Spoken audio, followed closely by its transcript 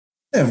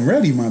I am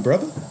ready, my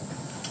brother.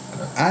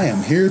 I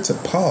am here to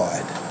pod.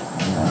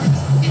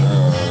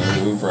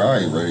 I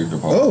ain't ready to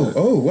pod.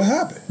 Oh, what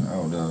happened? I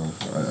don't know.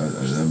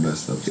 I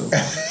messed up so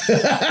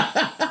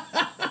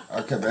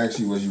I kept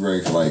asking you, was you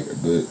ready for like a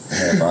good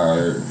half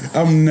hour?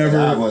 I'm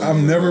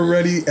never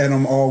ready, and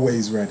I'm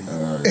always ready.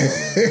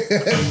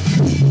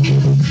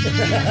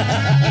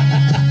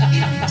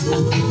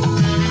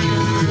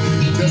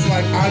 Just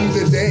like I'm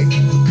the day.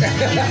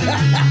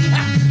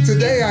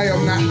 Today I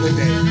am not the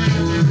day.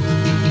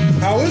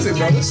 How is it,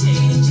 brother?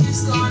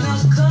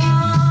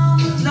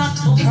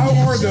 How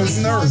are those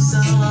nerves?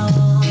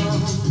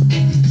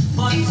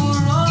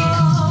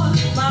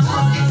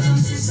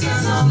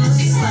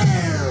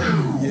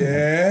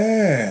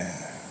 Yeah.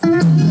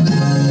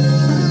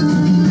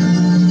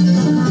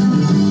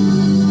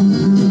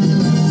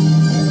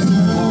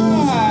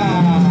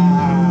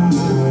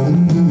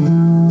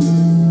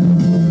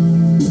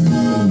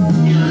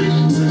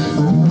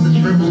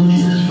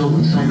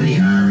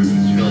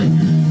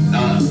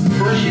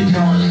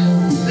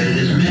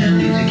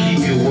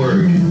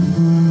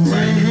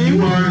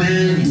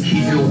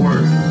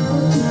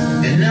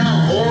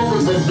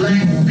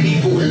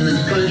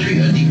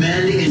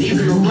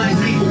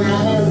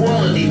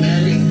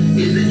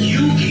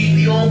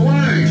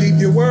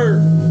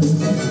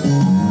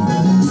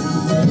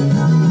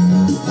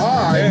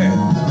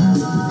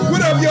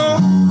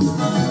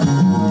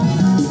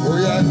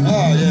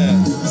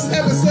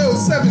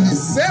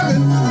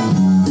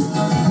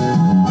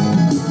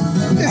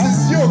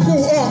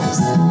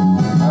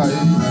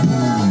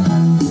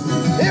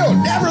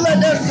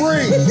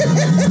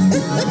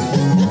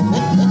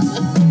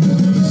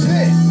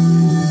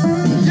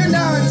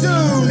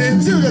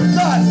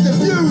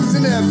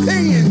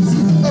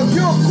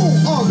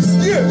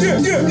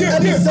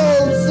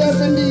 Episode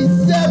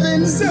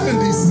 77.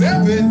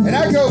 77? And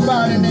I go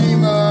by the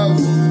name of,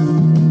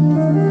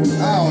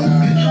 I don't know.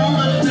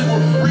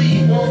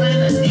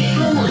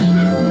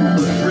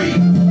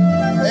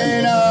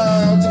 And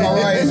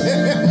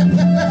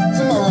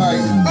to my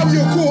right, I'm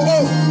your cool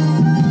uncle.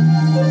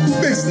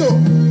 Big Snoop.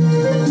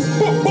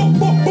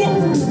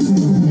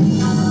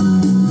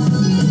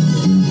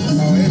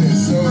 Oh, it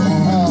is so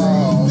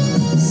on.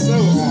 So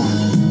on.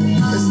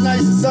 It's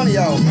nice and sunny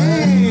out,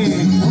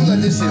 man. Let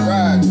this shit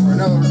ride for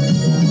another minute.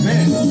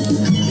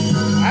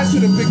 I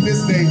should have picked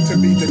this day to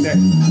be the day.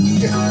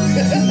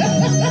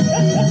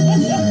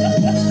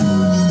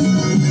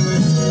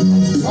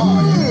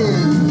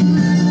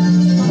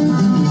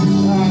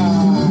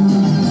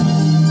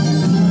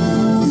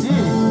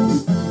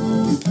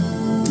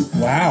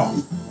 Wow.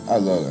 I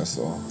love that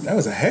song. That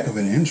was a heck of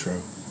an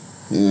intro.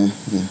 Yeah.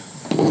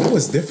 That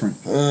was different.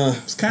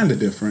 It's kind of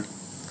different.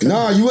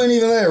 No, you ain't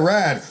even let it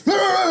ride.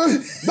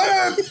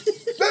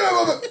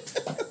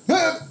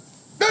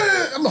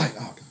 I'm like,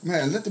 oh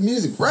man, let the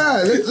music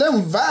ride. Let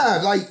them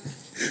vibe. Like,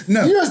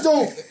 no, you just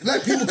don't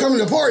let people come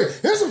to the party.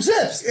 Here's some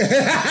chips.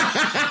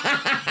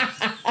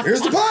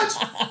 Here's the punch.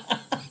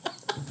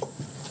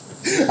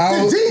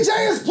 The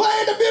DJ is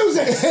playing the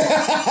music.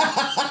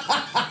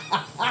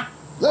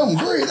 Let them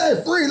breathe. Let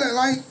it breathe.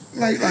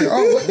 Like,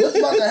 oh, what's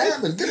about to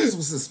happen? Give me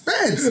some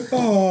suspense.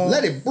 Oh.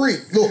 Let it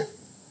breathe. Look,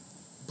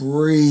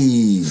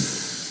 breathe.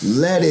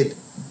 Let it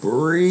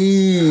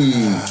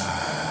breathe.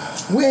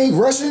 We ain't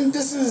rushing.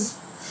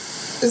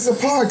 It's a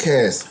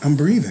podcast. I'm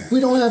breathing. We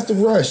don't have to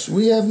rush.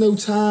 We have no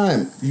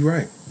time. You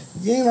right.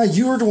 You ain't like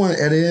you were the one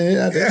editing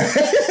it.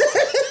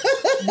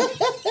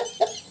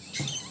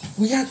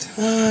 We got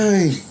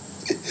time.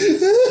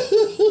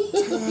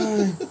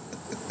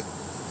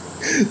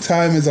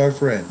 Time is our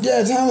friend.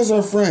 Yeah, time is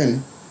our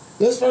friend.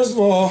 Let's first of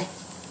all.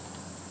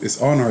 It's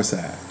on our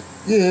side.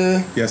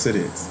 Yeah. Yes, it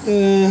is.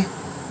 Yeah.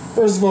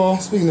 First of all,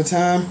 speaking of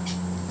time.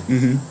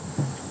 Mm-hmm.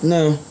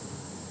 No.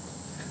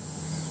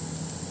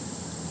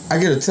 I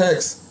get a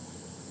text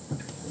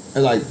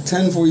at like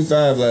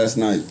 10:45 last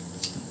night.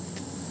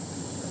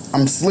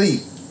 I'm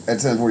asleep at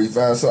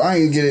 10:45, so I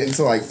ain't get it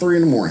until like 3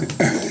 in the morning.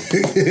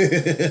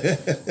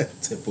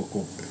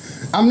 Typical.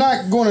 I'm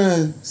not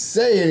gonna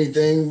say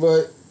anything,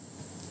 but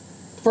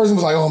the person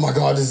was like, "Oh my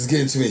God, this is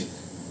getting to me."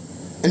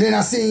 And then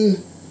I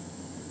seen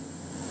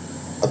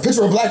a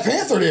picture of Black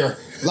Panther there.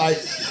 Like,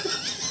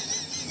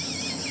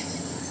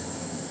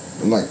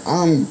 I'm like,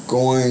 I'm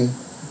going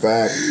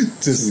back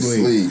to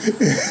sleep.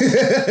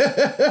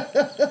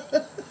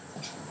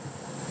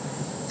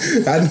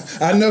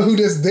 I know who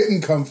this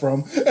didn't come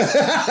from. It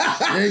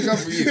didn't come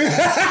from you.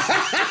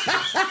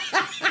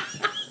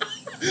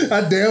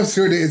 I damn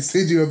sure didn't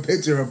send you a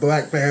picture of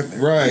Black Panther.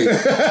 Right.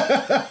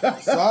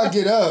 So I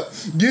get up.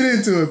 Get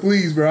into it,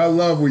 please, bro. I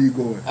love where you're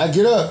going. I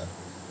get up.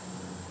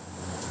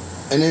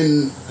 And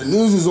then the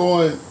news is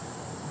on.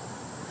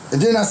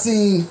 And then I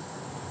seen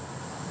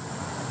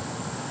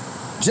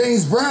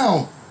James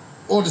Brown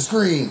on the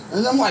screen.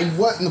 And I'm like,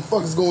 what in the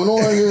fuck is going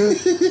on here?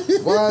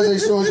 Why are they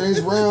showing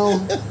James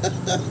Brown?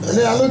 And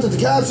then I looked at the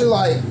caption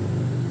like,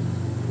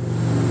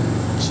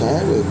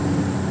 Chadwick.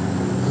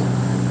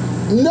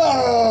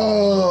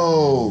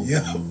 No!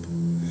 Yep.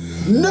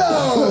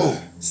 No!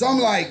 So I'm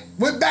like,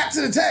 went back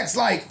to the text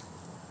like,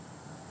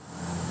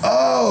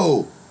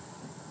 Oh.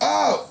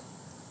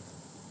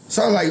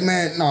 So I was like,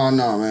 man, no,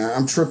 man.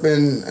 I'm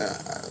tripping.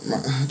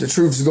 The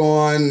truth's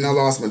gone. I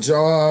lost my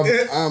job.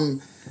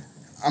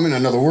 I'm in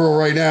another world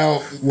right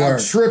now. Word. I'm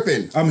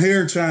tripping. I'm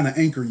here trying to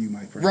anchor you,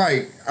 my friend.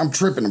 Right. I'm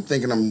tripping. I'm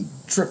thinking I'm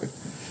tripping.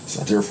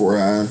 So therefore,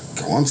 I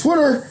go on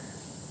Twitter.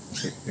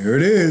 Here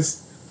it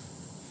is.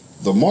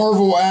 The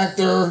Marvel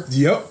actor.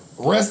 Yep.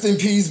 Rest in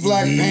peace,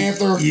 Black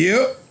Panther.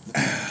 Yep.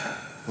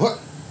 What?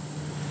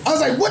 I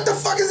was like, what the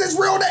fuck is his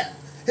real name?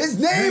 His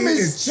name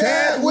is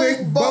Chadwick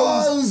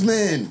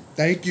Boseman.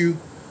 Thank you.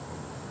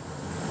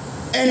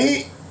 And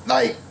he,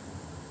 like,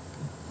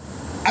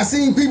 I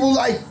seen people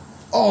like,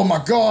 oh my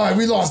God,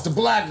 we lost the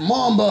Black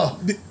Mamba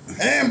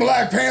and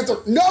Black Panther.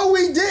 No,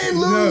 we didn't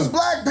lose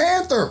Black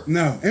Panther.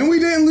 No, and we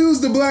didn't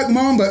lose the Black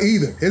Mamba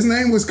either. His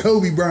name was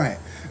Kobe Bryant.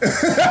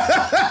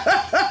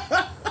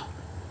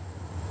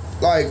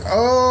 Like,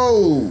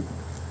 oh.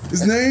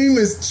 His name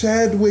is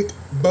Chadwick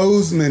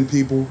Boseman,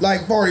 people.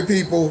 Like, party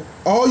people.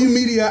 All you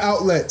media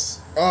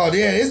outlets. Oh,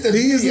 yeah, it's the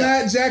He is media.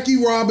 not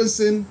Jackie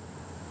Robinson.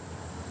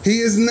 He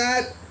is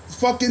not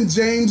fucking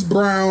James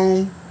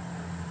Brown.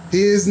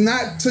 He is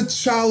not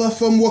T'Challa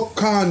from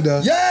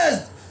Wakanda.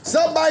 Yes!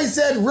 Somebody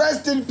said,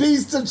 rest in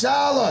peace,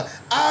 T'Challa.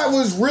 I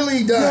was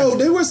really done. No,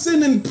 they were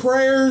sending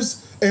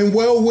prayers and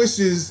well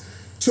wishes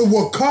to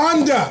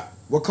Wakanda.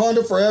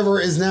 Wakanda Forever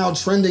is now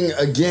trending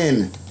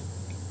again.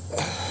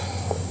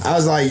 I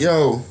was like,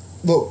 yo.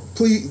 Look,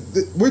 please,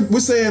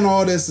 we're saying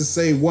all this to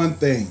say one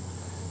thing.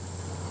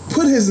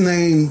 Put his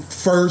name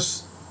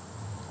first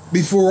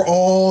before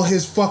all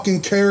his fucking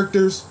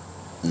characters.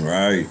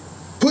 Right.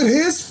 Put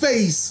his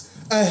face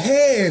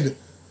ahead.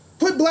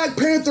 Put Black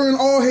Panther and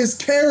all his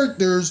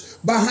characters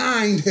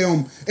behind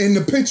him in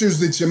the pictures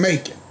that you're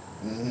making.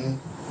 Mm-hmm.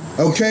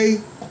 Okay?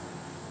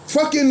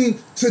 Fucking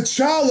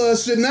T'Challa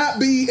should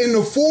not be in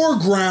the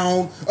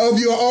foreground of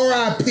your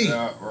RIP.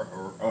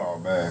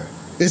 Oh man.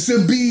 It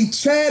should be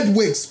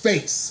Chadwick's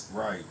face.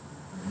 Right.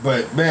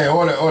 But man,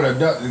 or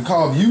the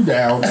calm you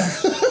down.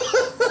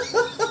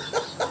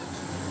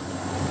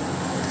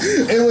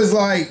 It was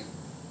like,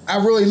 I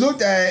really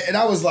looked at it and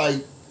I was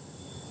like,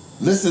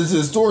 listen to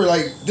the story.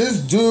 Like, this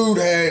dude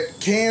had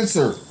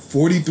cancer.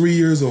 43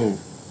 years old.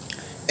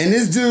 And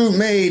this dude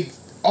made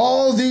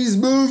all these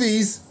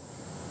movies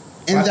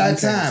in that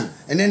time.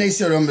 And then they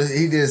showed him,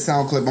 he did a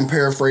sound clip, I'm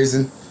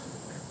paraphrasing.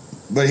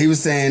 But he was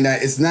saying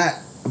that it's not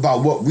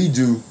about what we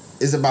do,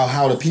 it's about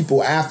how the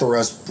people after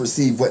us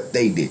perceive what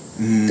they did.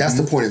 Mm-hmm. That's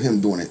the point of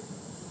him doing it.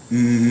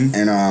 Mm-hmm.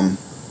 And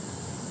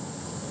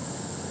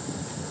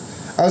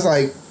I was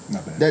like,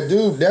 that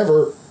dude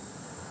never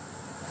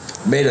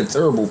made a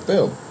terrible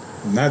film.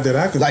 Not that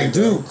I could like,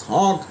 dude,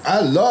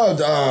 I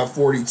loved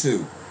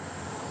 42.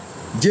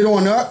 Get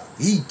On Up,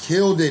 he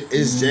killed it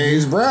as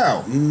James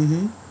Brown.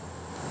 Mm-hmm.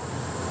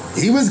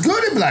 He was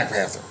good at Black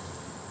Panther.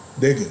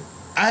 Dig it.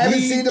 I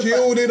haven't seen the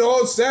killed it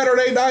on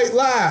Saturday Night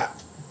Live.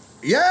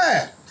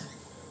 Yeah.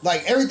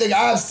 Like, everything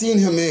I've seen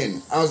him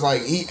in, I was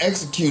like, he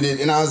executed,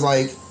 and I was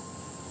like,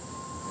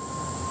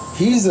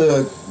 he's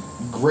a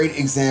great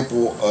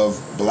example of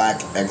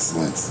black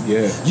excellence.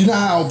 Yeah. You know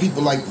how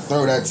people like to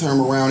throw that term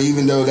around,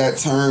 even though that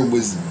term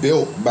was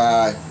built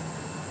by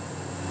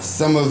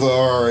some of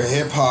our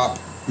hip-hop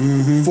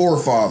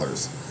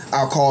forefathers.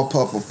 I'll call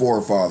Puff a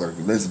forefather.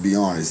 Let's be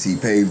honest. He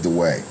paved the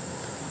way.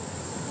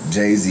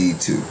 Jay-Z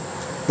too.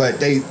 But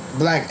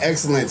black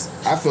excellence,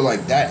 I feel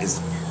like that is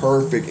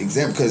perfect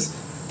example because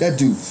that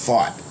dude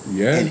fought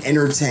and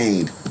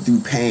entertained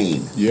through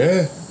pain.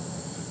 Yeah.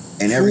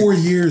 And 4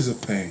 years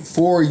of pain.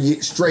 4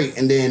 years straight,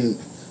 and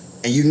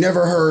you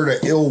never heard an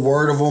ill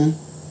word of him.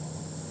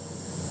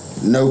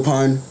 No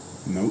pun.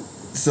 Nope.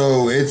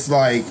 So it's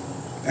like,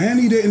 and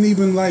he didn't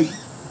even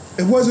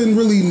it wasn't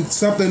really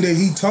something that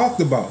he talked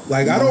about.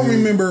 Like, I don't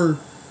remember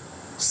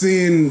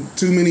seeing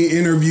too many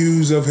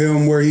interviews of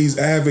him where he's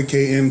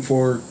advocating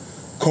for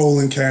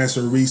colon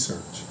cancer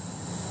research,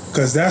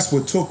 because that's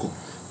what took him.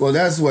 Well,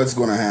 that's what's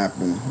going to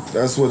happen.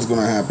 That's what's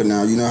going to happen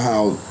now. You know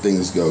how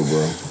things go,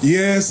 bro.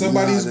 Yeah,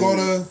 somebody's going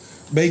to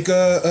make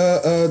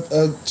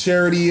a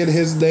charity in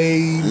his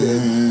name.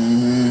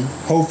 And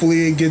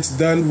hopefully it gets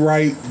done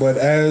right. But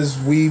as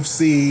we've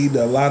seen,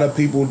 a lot of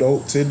people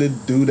don't tend to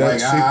do that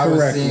shit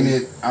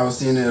correctly. I was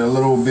seeing it a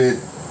little bit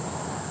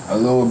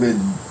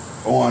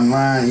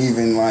online.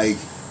 Even like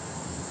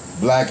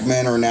black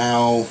men are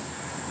now,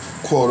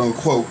 quote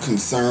unquote,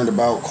 concerned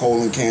about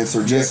colon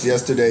cancer. Just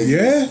yesterday.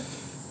 Yeah.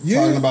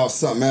 Talking about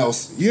something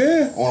else.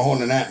 Yeah.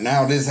 On that.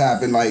 Now this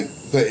happened,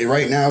 but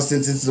right now,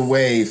 since it's a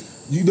wave.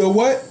 You know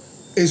what?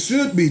 It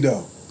should be,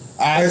 though.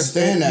 I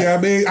understand that. Yeah,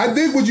 I mean, I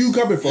dig what you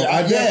coming from.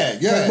 Yeah.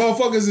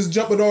 Motherfuckers is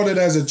jumping on it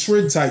as a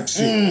trend type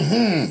shit.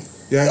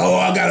 Mm-hmm. Yeah,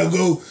 I gotta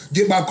go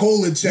get my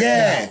colon checked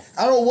out.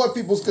 I don't want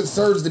people's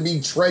concerns to be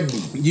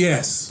trendy.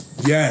 Yes.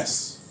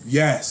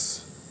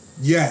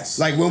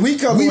 Like, when we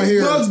come on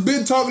here. We've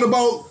been talking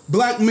about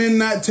black men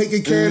not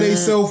taking care of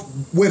themselves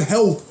with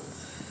health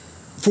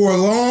for a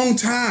long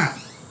time.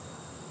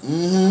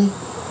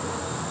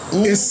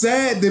 It's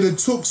sad that it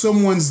took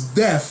someone's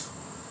death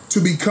to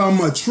become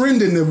a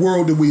trend in the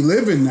world that we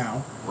live in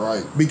now.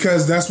 Right.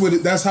 Because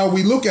that's how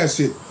we look at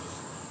shit.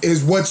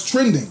 Is what's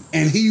trending,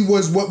 and he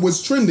was what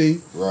was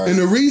trending. Right. And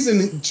the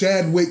reason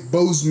Chadwick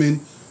Boseman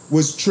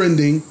was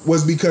trending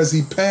was because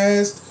he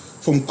passed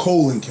from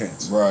colon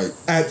cancer. Right.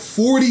 At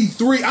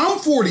 43, I'm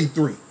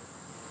 43.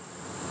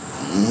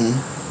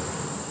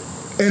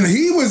 And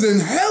he was in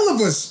hell of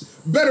a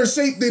better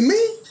shape than me.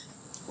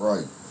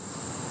 Right.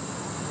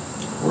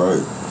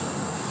 Right.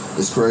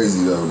 It's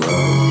crazy though, bro.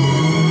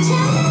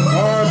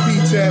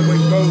 R.I.P. Chadwick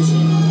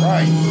Boseman.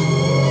 Right.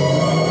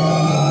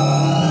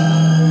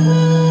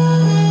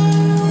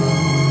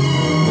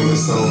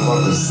 Niggas so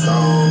fucking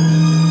stoned.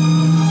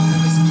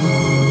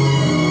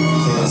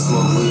 Can't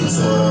smoke weed,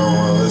 so I don't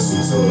want to listen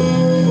to it.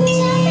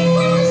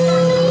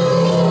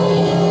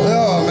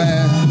 Oh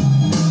man.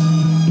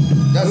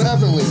 That's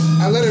definitely.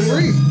 I let it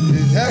breathe.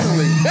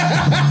 Definitely.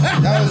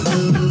 That was.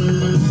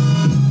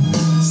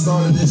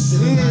 Started this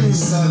shit in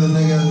 97,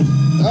 nigga.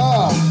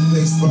 Oh.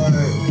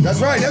 That's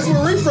right. That's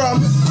where we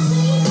from.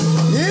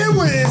 Yeah,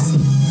 Wiz.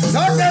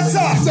 Talk that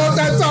talk. Talk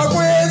that talk,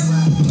 Wiz.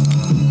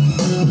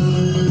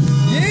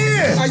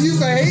 Yeah. I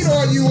used to hate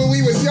on you when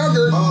we was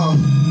younger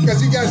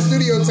because you got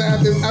studio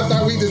time that I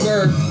thought we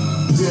deserved.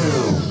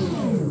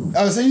 Dude.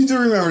 Oh, so you do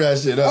remember that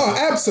shit, huh? Oh,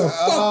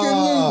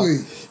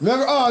 absolutely.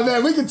 Remember? Oh,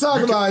 man, we can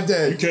talk about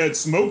that. You can't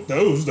smoke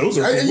those. Those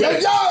are Yo,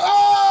 wet.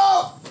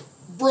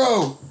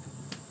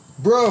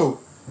 Bro.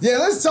 Yeah,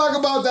 let's talk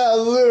about that a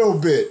little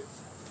bit.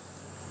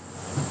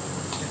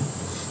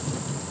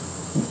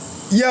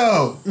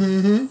 Yo.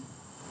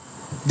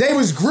 They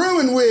was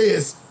grooming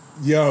Wiz.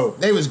 Yo.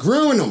 They was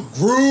grooming him.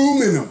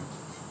 Grooming him.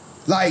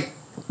 Like,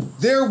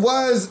 there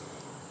was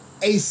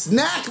a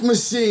snack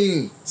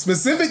machine.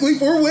 Specifically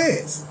for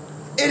Wiz.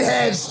 It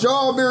had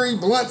strawberry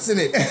blunts in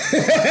it.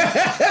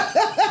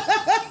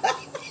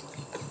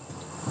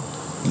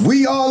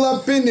 We all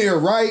up in there,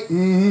 right?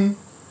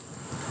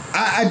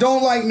 I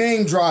don't like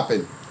name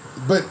dropping,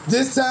 but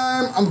this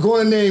time I'm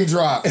going to name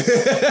drop.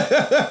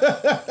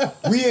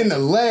 We in the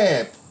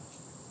lab.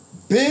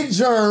 Big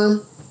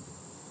Germ.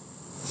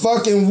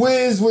 Fucking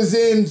Wiz was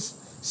in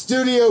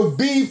Studio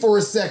B for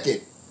a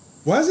second.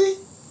 Was he?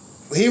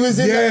 He was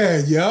in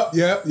Yep.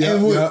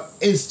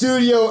 In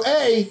Studio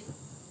A,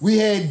 we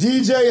had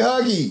DJ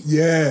Huggy.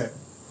 Yeah.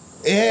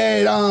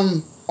 It had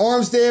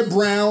Armstead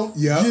Brown,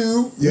 Yep.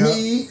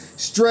 me,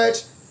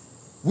 Stretch.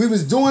 We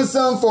was doing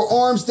something for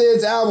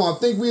Armstead's album. I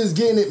think we was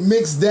getting it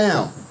mixed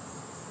down.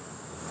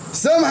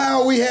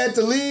 Somehow we had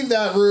to leave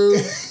that room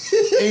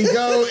and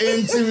go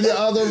into the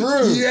other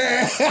room.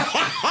 Yeah.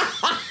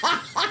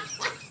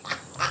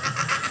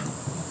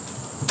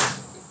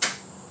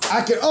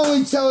 I can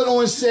only tell it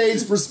on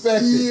Shade's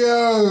perspective.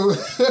 Yo.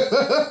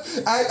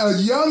 A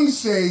young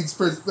Shade's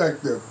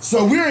perspective.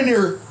 So we're in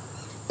there.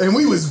 And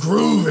we was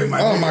grooving,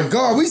 my Oh nigga. my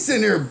God, we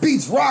sitting there,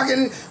 beats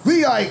rocking.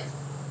 We like,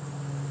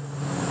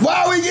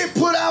 why we get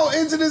put out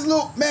into this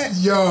little, man,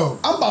 Yo.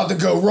 I'm about to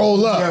go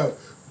roll up. Yo.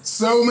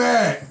 So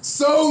mad.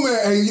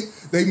 And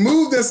they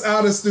moved us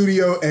out of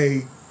Studio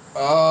A.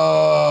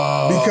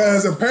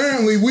 Because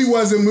apparently we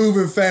wasn't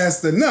moving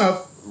fast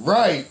enough.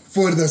 Right.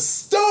 For the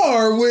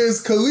star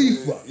Wiz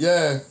Khalifa.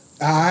 Yeah.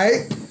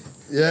 Alright?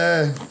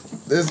 Yeah.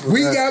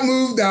 We got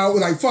moved out.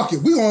 We're like, fuck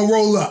it. We gonna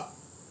roll up.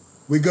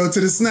 We go to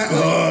the snack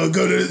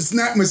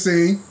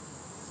machine.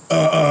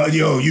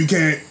 Yo, you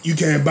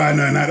can't buy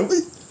nothing out of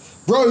it.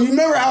 Bro, you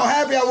remember how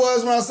happy I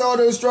was when I saw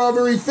those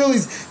strawberry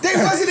Phillies? They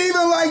wasn't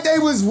even like they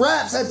was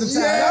raps at the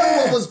time. That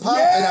was what was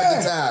popping at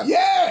the time.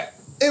 Yeah.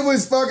 It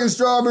was fucking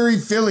strawberry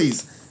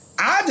Phillies.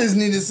 I just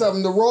needed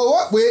something to roll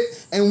up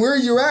with, and where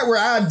you're at, where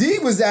ID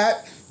was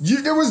at,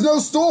 there was no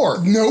store.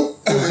 Nope.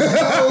 There was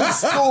no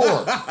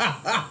store.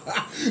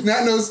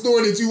 Not no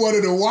store that you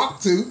wanted to walk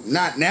to.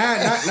 Not in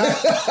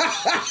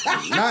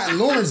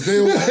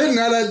Lawrenceville.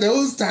 Not at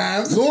those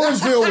times.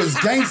 Lawrenceville was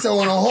gangsta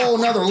on a whole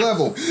nother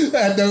level.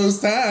 At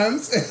those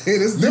times.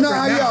 It is You know different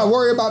how you now. gotta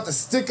worry about the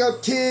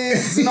stick-up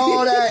kids and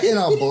all that in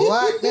a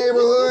black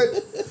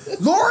neighborhood?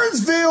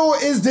 Lawrenceville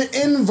is the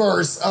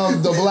inverse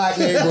of the black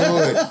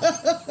neighborhood.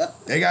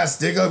 They got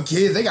stick-up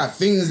kids. They got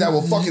things that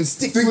will fucking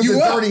stick you with you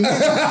the up. dirty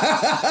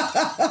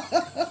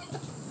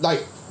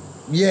Like,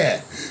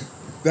 yeah.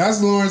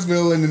 That's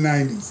Lawrenceville in the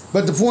 90s.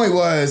 But the point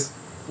was,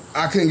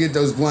 I couldn't get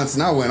those blunts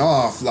and I went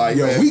off. Like,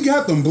 Yo, man, we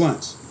got them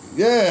blunts.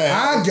 yeah.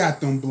 I got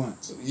them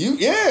blunts.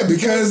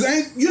 Because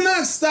You're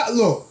not stop.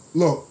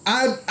 Look.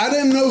 I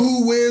didn't know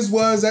who Wiz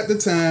was at the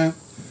time.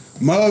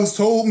 Muggs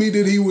told me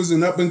that he was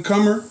an up and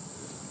comer.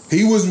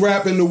 He was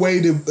rapping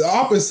the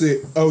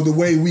opposite of the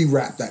way we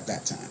rapped at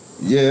that time.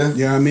 Yeah.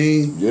 You know what I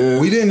mean? Yeah.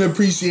 We didn't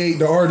appreciate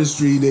the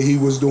artistry that he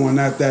was doing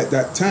at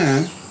that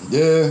time.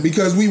 Yeah.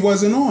 Because we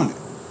wasn't on it.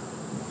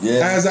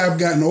 Yeah. As I've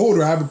gotten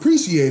older, I've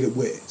appreciated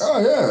Wiz.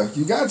 Oh yeah,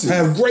 you got to. I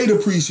have great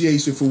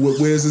appreciation for what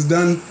Wiz has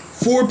done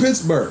for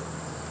Pittsburgh.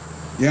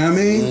 You know what I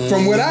mean?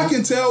 From what I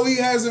can tell, he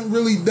hasn't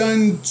really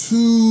done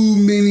too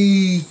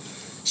many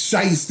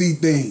shiesty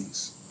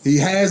things. He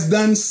has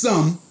done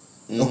some,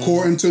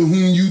 according to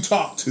whom you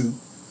talk to.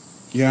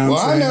 You know what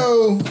Well, I'm I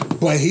saying? know.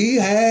 But he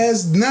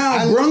has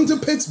now brung to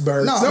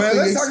Pittsburgh. No, something man,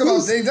 let's talk about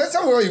exclusive. things. Let's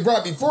talk about what he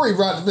brought before he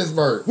brought to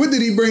Pittsburgh. What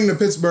did he bring to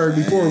Pittsburgh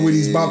before what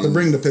he's about to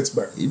bring to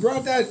Pittsburgh? He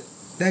brought that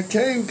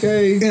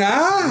KMK.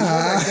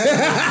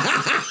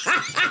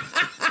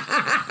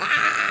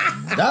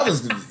 That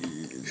was good.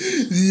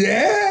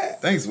 Yeah.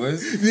 Thanks,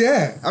 Wiz.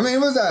 Yeah. I mean, it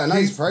was at a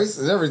nice price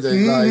and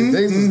everything. Like,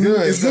 things was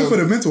good. It's good for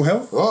the mental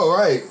health. Oh,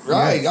 right.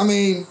 Yes. I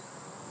mean,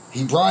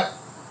 he brought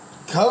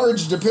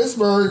coverage to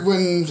Pittsburgh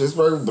when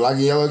Pittsburgh Black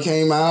and Yellow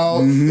came out.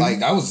 Like,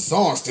 that was the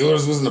song.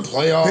 Steelers was in the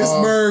playoffs.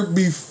 Pittsburgh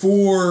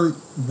before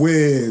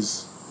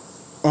Wiz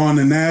on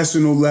the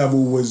national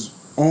level was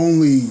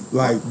only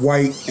like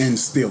white and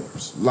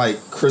Steelers. Like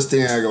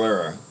Christina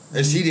Aguilera.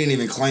 And she didn't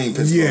even claim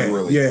Pittsburgh,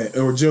 really. Yeah,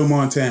 or Joe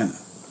Montana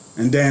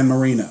and Dan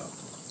Marino.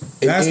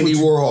 And That's Andy what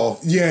you- Warhol.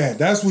 Yeah,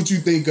 that's what you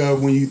think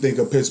of when you think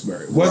of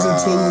Pittsburgh. It wasn't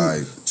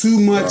Right. too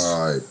much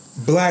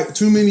Right.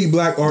 too many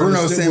black Bruno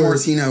artists that were-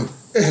 Sammartino.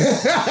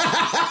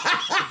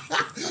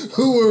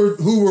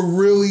 who were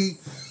really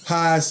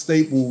high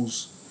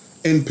staples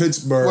in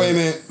Pittsburgh. Wait a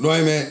minute.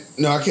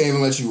 No, I can't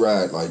even let you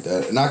ride like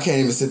that. And I can't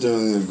even sit there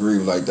and agree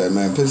like that,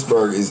 man.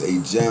 Pittsburgh is a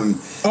gem.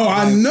 Oh,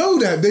 I know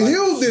that. The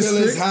Hill Phyllis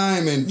District.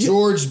 Hyman,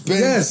 George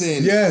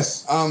Benson.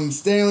 Yes.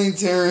 Stanley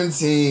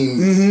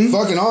Tarantine.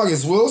 Fucking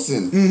August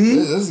Wilson.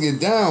 Let's get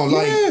down.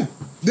 Like, Yeah.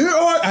 There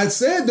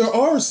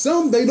are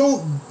some they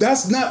don't,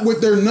 that's not what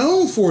they're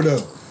known for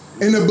though.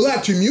 In the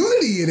black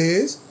community it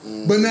is,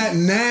 but not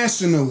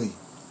nationally.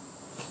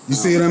 You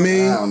see what I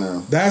mean? I don't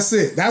know. That's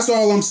it. That's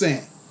all I'm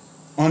saying.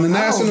 On the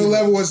national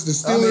level, it's the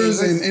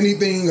Steelers and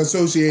anything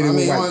associated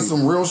with white on people.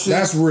 some real shit.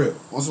 That's real.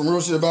 On some real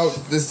shit about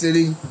this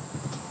city,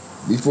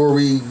 before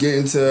we get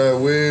into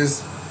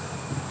Wiz,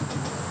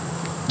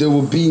 there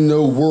will be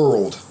no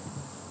world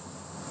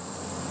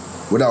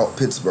without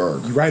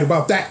Pittsburgh. You right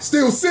about that.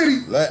 Steel City.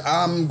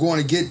 I'm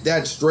going to get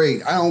that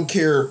straight. I don't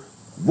care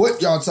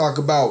what y'all talk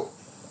about.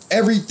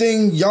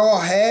 Everything y'all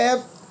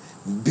have,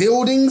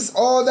 buildings,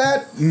 all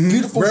that,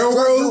 beautiful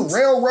Railroads.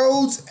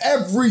 railroads,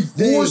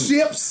 everything.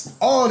 Warships.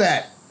 All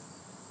that.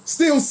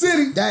 Steel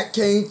City. That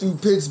came through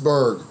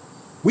Pittsburgh.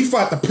 We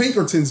fought the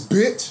Pinkertons,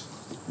 bitch.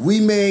 We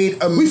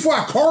made We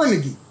fought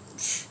Carnegie.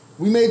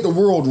 we made the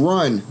world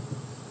run.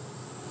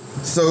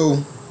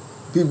 So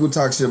people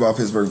talk shit about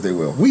Pittsburgh if they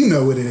will. We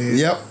know what it is.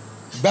 Yep.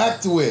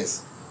 Back to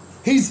Wiz.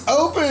 He's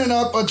opening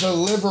up a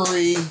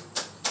delivery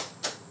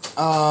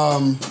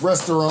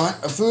restaurant,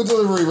 a food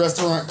delivery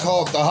restaurant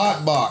called The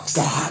Hot Box.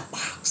 The Hot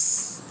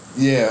Box.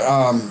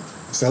 Yeah,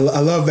 So I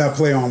love that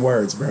play on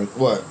words, bro.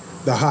 what?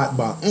 The Hot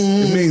Box.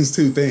 It means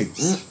two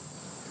things.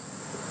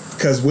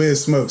 Because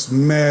Wiz smokes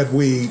mad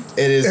weed.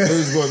 It is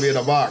food's going to be in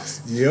a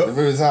box. Yep. The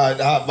food's hot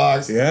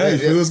box. Yeah,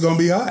 your food's going to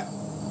be hot.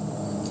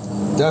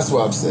 That's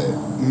what I'm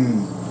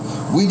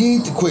saying. We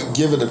need to quit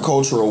giving the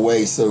culture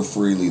away so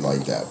freely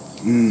like that.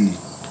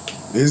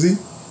 Is he?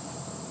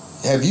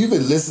 Have you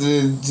been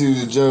listening to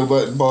the Joe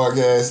Budden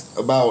podcast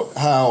about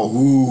how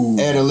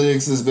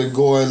analytics has been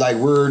going, like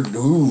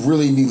who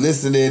really be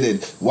listening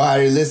and why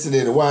they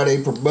listening and why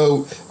they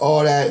promote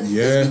all that?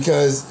 Yeah. It's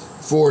because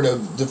for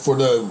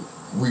the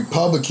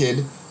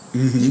Republican,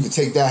 you can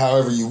take that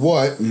however you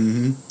want.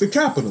 The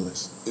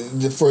capitalist.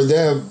 For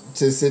them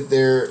to sit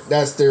there,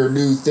 that's their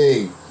new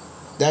thing.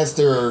 That's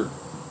their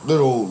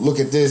little look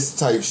at this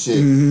type shit.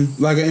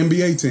 Like an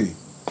NBA team.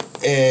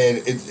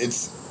 And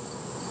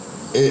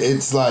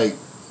it's like,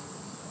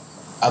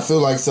 I feel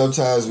like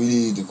sometimes we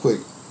need to quit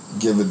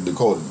giving the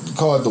call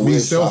it the Be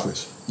Wiz shop.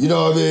 selfish. You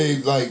know what I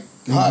mean? Like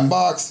Hot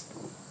Box,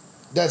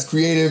 that's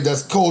creative,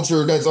 that's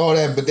culture, that's all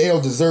that, but they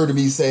don't deserve to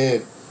be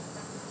saying,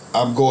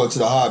 I'm going to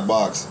the Hot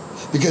Box.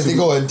 Because they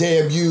go and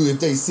damn you if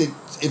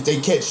they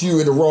catch you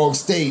in the wrong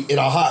state in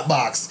a hot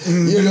box.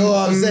 You know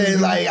what I'm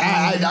saying? Like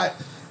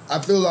I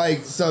feel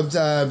like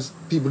sometimes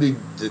people need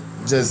to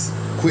just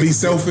quit. Be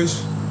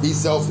selfish. Be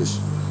selfish.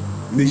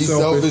 Be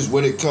selfish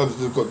when it comes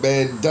to,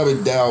 man, dumb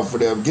it down for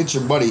them. Get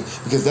your money,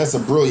 because that's a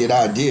brilliant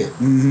idea.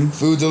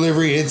 Food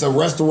delivery, it's a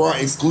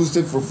restaurant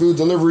exclusive for food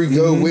delivery.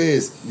 Go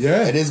Wiz.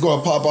 Yeah. And it's going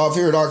to pop off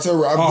here in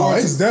October.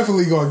 It's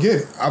definitely going to get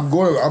it. I'm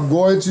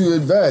going to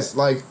invest.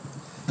 Like,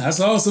 I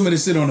saw some of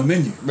this shit on the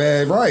menu,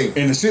 man, right.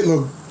 And the shit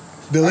look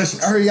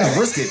delicious. I heard you got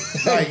brisket.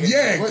 Like,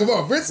 Yeah, come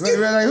on, brisket.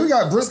 Like, who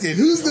got brisket?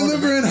 Who's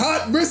delivering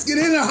hot brisket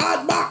in a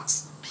hot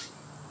box?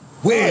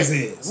 Wiz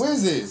is.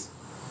 Wiz is.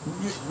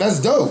 That's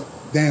dope.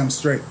 Damn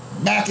straight.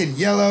 Mac and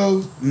Yellow.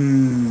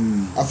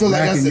 I feel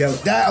like Mac and Yellow.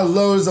 that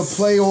alone is a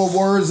play on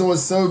words on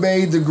so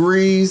many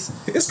degrees.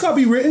 It's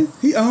copywritten.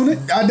 He own it.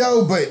 I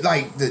know, but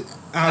like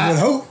I would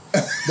hope.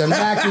 the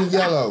Mac and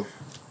Yellow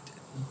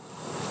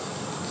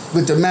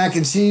with the mac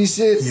and cheese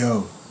shit.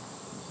 Yo.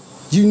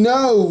 You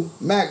know,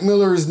 Mac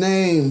Miller's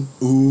name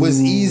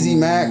was Easy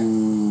Mac.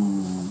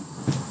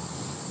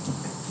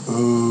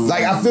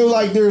 Like, I feel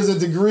like there's a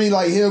degree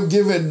like him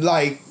giving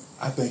like.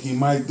 I think he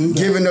might do that.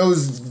 Giving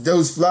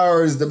those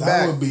flowers the back.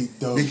 That would be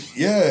dope.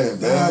 Yeah,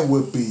 That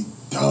would be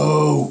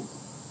dope.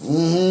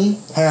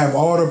 Have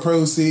all the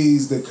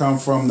proceeds that come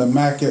from the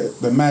Mac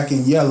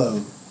and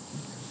Yellow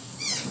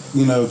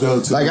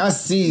go to. Like I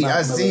see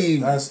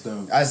That's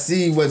dope. I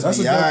see what's That's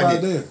a dope behind it.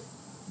 idea.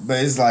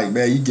 But it's like,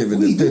 man, you giving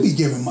We the be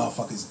giving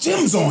motherfuckers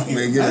gems on here,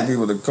 man, giving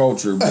people the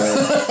culture, man.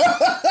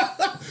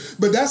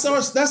 But that's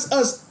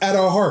us at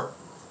our heart.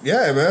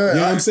 Yeah, man. You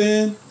know what I'm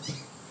saying?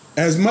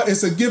 As much,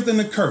 it's a gift and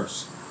a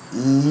curse.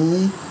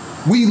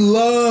 Mm-hmm. We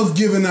love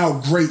giving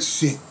out great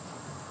shit.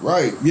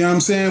 Right. You know what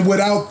I'm saying?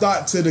 Without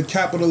thought to the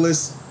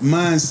capitalist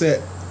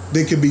mindset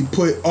that could be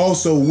put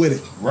also with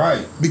it.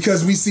 Right.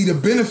 Because we see the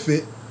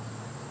benefit,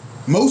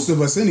 most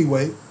of us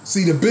anyway,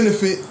 see the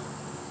benefit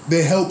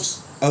that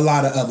helps a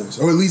lot of others.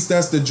 Or at least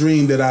that's the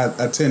dream that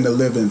I tend to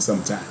live in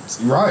sometimes.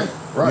 Right.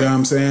 Right. You know what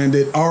I'm saying?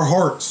 That our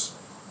hearts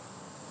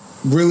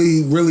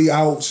really, really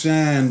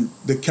outshine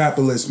the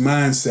capitalist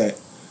mindset.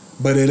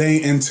 But it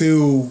ain't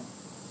until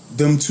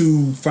them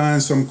two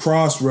find some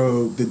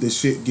crossroad that the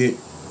shit get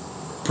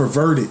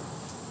perverted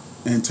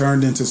and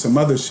turned into some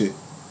other shit.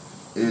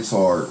 It's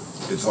hard.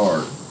 It's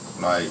hard.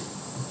 Like,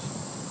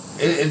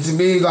 it to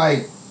me,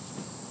 like,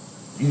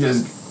 you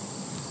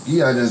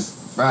gotta just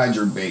find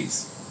your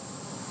base.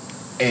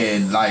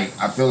 And, like,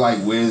 I feel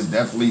like Wiz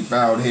definitely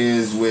found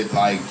his with,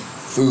 like,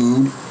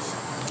 food.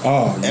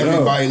 Oh,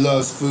 Everybody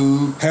loves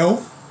food.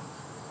 Health.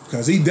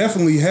 Because he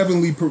definitely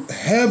heavily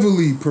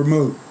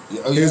promote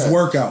his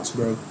workouts,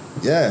 bro.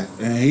 Yeah.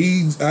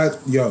 And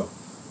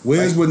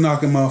Wiz would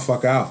knock a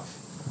motherfucker out.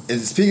 And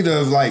speaking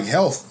of, like,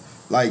 health,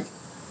 like,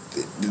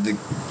 the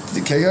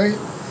KA?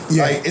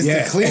 Yeah, like, it's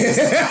the cleanest.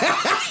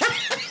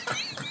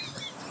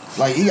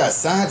 Like, he got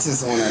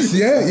scientists on that shit.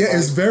 Yeah, like,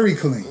 it's very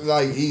clean.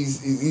 Like, he's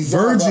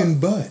virgin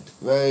bud.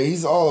 Man,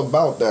 he's all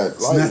about that.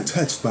 It's like, not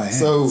touched by hands.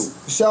 So,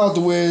 shout out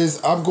to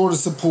Wiz. I'm going to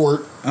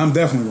support. I'm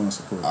definitely going to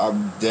support.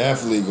 I'm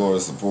definitely going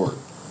to support.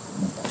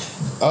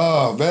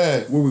 Oh,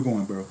 man. Where we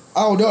going, bro?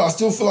 I don't know. I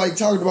still feel like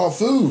talking about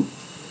food.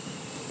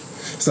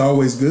 It's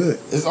always good.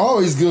 It's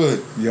always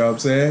good. You know what I'm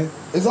saying?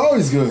 It's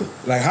always good.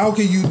 Like, how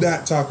can you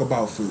not talk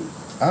about food?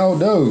 I don't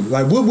know.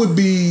 Like, what would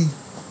be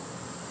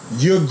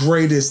your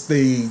greatest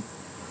thing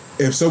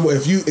if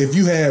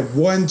you had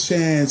one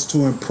chance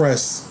to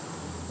impress,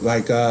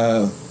 like,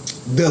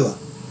 Dilla?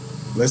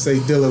 Let's say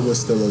Dilla was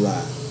still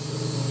alive.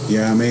 You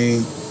know what I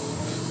mean?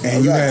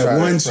 And you had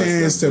one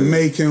chance to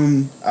make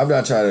him. I'm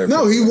not trying to.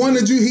 No, he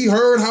wanted you. He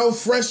heard how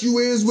fresh you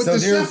is with the chefing.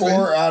 So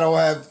therefore, I don't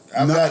have.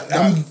 I'm not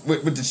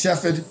with the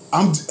chefing.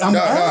 I'm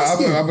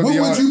asking. What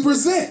would you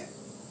present?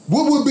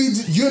 What would be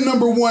your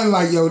number one?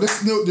 Like, yo,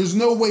 there's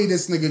no way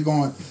this nigga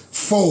going to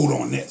fold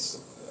on this.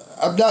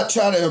 I'm not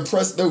trying to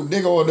impress no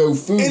nigga on no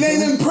food. It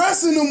ain't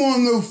impressing him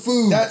on no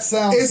food. That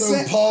sounds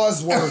so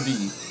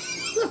pause-worthy.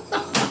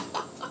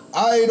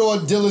 I ain't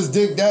on Dilla's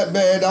dick that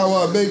bad. I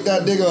want to make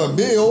that nigga a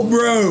bill,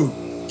 bro.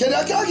 Can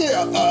I get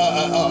a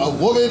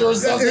woman or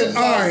something?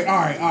 All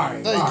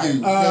right. Thank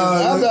you.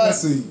 I'm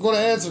not going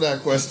to answer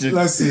that question.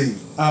 Let's see.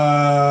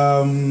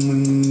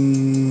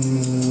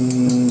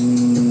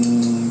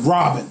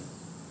 Robin.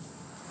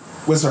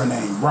 What's her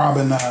name?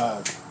 Robin.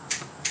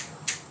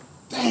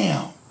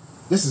 Damn.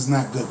 This is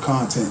not good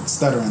content.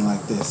 Stuttering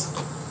like this.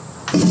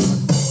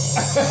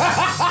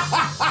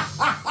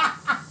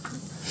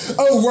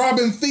 Oh,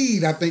 Robin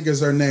Thede, I think is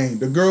her name.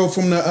 The girl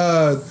from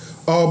the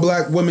All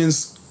Black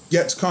Women's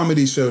Gets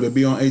comedy show that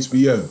be on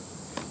HBO.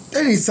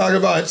 Then he's talking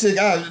about a chick.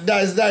 I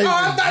thought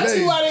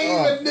you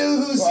even knew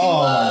who she was.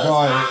 Oh,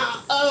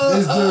 God.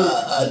 This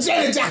dude.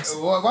 Janet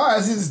Jackson. Why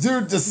is this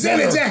dude the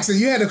Janet Jackson.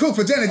 You had to cook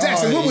for Janet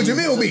Jackson. What would your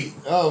meal be?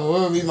 Oh, what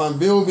would be my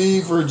meal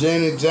be for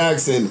Janet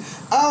Jackson?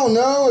 I don't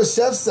know. A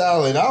chef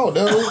salad. I don't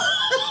know.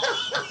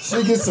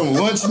 She get some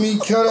lunch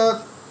meat cut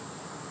up.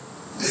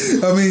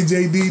 I mean,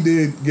 JD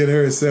did get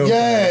her herself.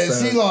 Yeah,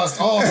 she lost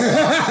all.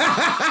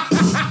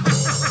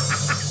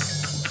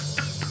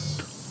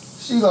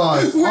 She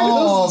lost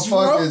all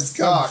fucking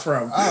stock.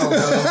 From? I don't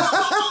know.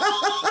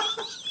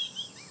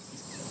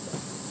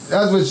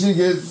 That's what she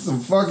gets. Some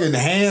fucking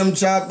ham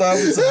chopped up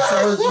with some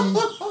turkey,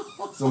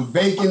 some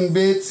bacon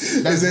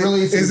bits. That's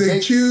is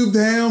it cubed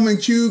ham and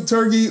cubed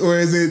turkey, or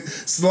is it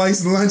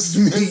sliced lunch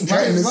meat? It's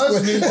sliced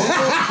lunch meat.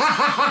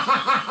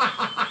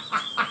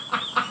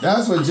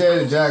 That's what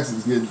Janet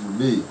Jackson's getting from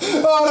me.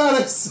 Oh,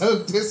 that's so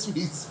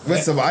disrespectful.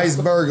 With some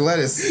iceberg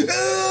lettuce.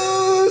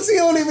 Oh, she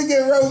don't even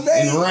get roast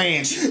and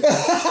ranch.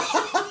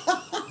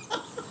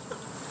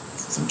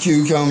 Some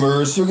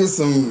cucumbers. She'll get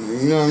some,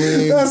 you know what I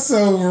mean? That's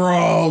so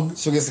wrong.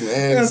 She'll get some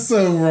eggs. That's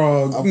so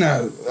wrong.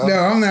 No,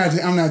 I'm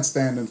not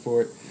standing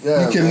for it.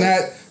 Yeah, you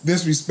cannot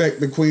disrespect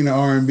the queen of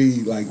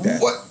R&B like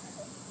that. What?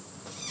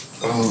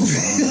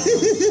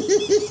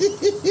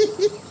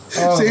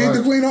 She ain't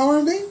the queen of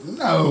R&B?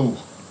 No.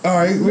 All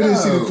right, what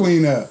is she the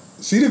queen of?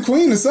 She the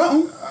queen of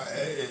something.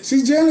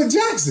 She's Janet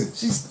Jackson.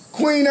 She's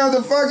queen of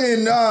the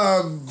fucking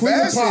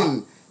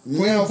fashion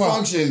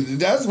malfunction.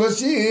 That's what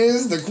she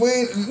is. The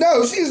queen.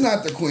 No, she's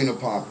not the queen of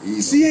pop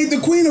either. She ain't the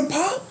queen of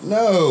pop?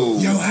 No.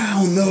 Yo,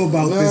 I don't know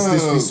about this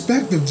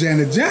disrespect of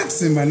Janet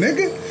Jackson, my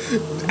nigga.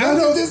 How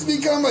did this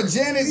become a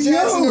Janet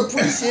Jackson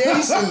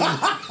appreciation?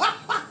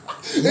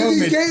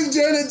 It became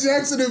Janet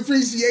Jackson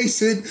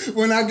appreciation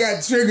when I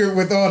got triggered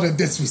with all the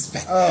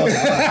disrespect. Oh,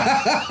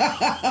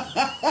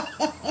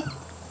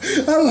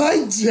 I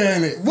like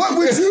Janet. What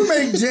would you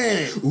make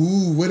Janet?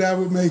 Ooh, what I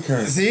would make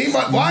her. See,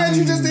 but why did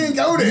you just didn't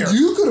go there?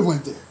 You could have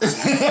went there.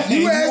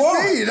 You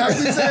asked me, and I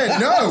just said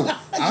no.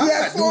 I'm You not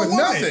asked for a doing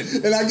woman,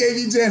 nothing. and I gave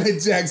you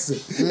Janet Jackson,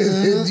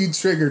 and you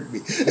triggered me.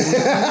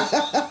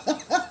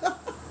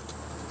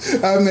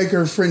 I'd make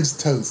her French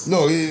toast.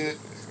 No,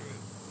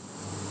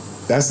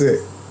 That's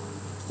it.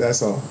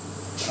 That's all.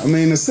 I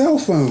mean, a cell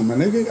phone, my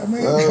nigga. I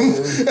mean,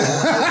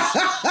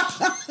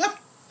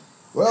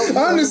 well,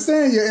 I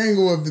understand your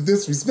angle of the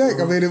disrespect.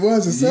 I mean, it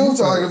was a cell you phone.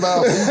 talking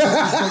about you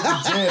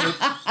disrespecting Janet.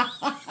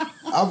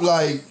 I'm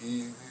like,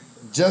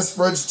 just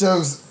French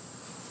toast.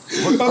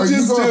 Are you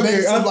just gonna make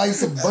joking. some like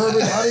some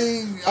bourbon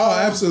honey? Oh,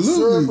 syrup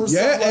absolutely. or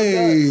Yeah, something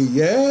like that?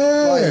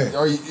 yeah. Like,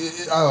 are you?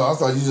 Oh, I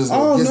thought you just.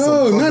 Oh Get no,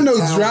 some none of fucking those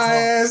town dry talk.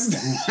 ass.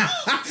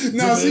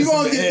 No, so you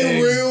gonna get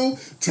the real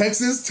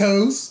Texas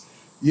toast.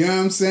 You know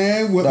what I'm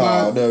saying? With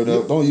No,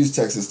 don't use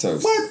Texas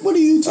toast. What are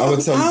you I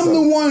would talking? tell you I'm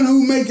something. the one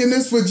who making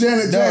this for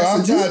Janet No, Jackson.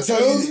 I'm trying to tell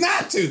you- chose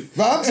not to.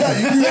 But I'm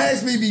telling you, you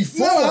asked me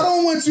before. No, I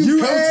don't want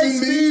you coaching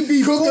asked me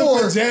before cooking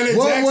for Janet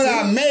what Jackson. would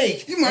I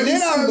make? You might and be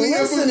then I'm setting me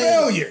up for listening.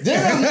 failure.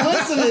 Then I'm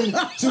listening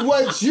to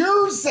what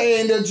you're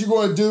saying that you're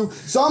going to do.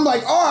 So I'm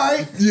like, all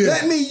right,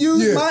 let me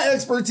use my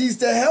expertise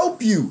to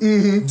help you.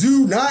 Mm-hmm.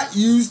 Do not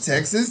use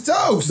Texas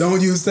toast. Don't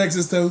use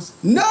Texas toast.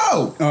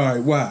 No, All right,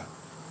 why?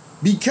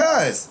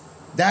 because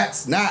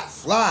that's not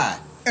fly.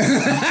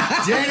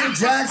 Janet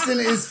Jackson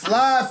is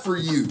fly for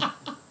you.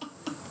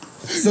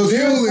 So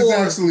Jill is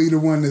therefore- actually the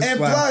one that's and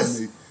fly plus,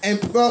 for me.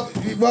 and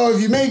well,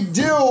 if you make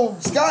Jill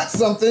Scott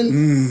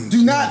something,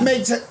 do not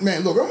make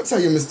man. Look, I'm gonna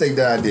tell you a mistake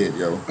that I did,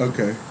 yo.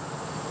 Okay.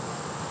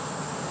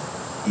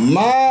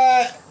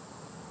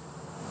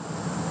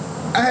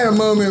 I had a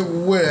moment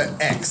with an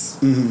ex.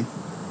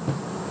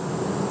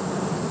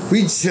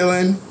 We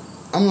chilling.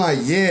 I'm like,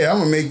 yeah, I'm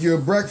gonna make you a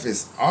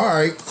breakfast. All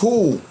right,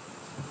 cool.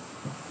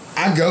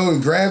 I go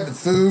and grab the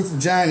food from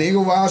Giant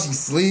Eagle while she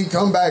sleep.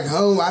 Come back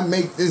home. I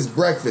make this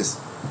breakfast,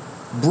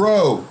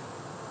 bro.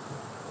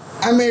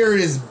 I made her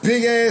this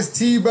big ass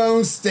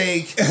T-bone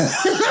steak.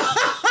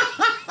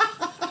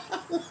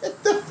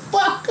 What the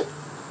fuck?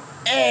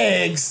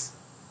 Eggs,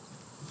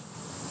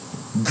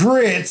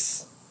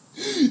 grits,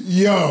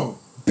 Yo,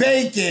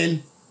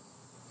 bacon,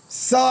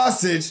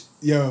 sausage.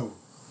 yo.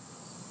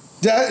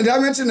 Did I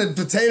mention the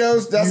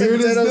potatoes? Did I You say hear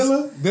this, potatoes?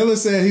 Dilla? Dilla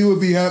said he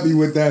would be happy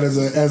with that as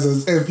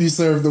a if you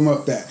served him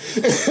up that.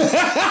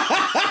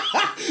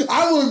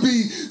 I would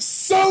be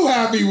so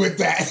happy with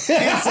that.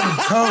 And some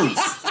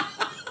toast.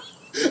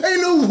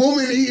 Ain't no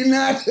woman eating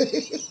that.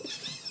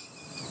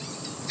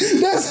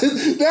 That's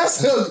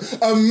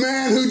a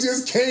man who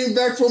just came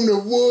back from the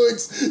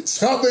woods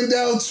chopping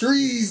down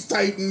trees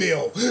type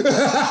meal.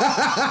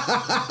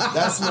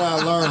 That's what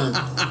I learned.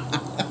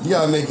 You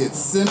gotta make it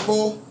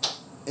simple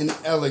and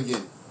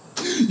elegant.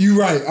 You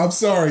right. I'm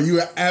sorry. You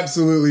are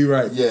absolutely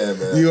right. Yeah,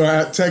 man. You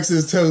are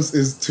Texas toast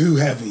is too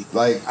heavy.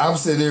 Like, I'm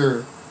sitting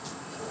there.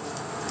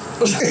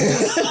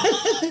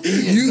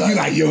 You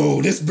like,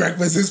 yo, this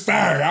breakfast is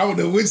fire. I don't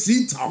know what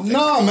she talking.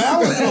 No, man,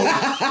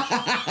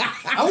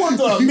 I went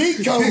to a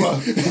meat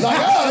coma. Like,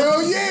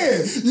 oh, Hell yeah.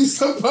 You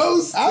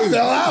supposed to. I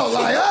fell out.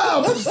 Like,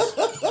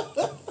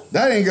 oh.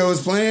 That didn't go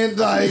as planned.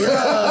 Like,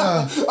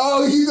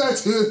 Oh, you got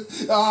to.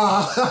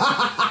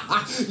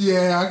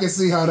 Yeah, I can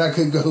see how that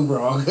could go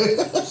wrong.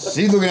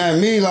 she's looking at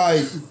me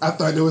like, I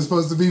thought there was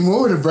supposed to be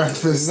more to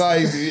breakfast. it's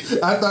like,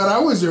 I thought I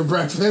was your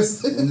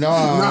breakfast.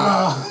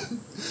 Nah.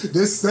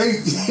 This steak.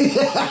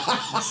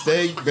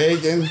 steak,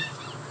 bacon,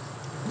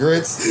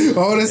 grits.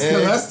 All this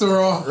eggs.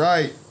 cholesterol.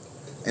 Right.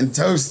 And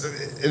toast.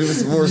 It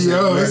was worse.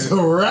 Yo, it's a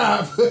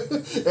wrap.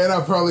 And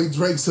I probably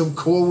drank some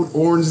cold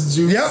orange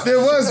juice. Yep, there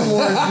was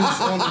orange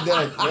juice on the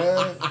deck,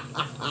 man.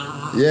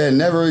 Yeah,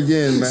 never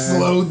again, man.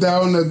 Slowed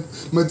down the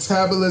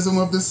metabolism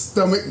of the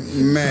stomach.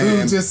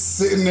 Man. Food just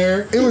sitting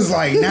there. It was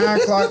like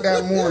 9 o'clock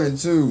that morning,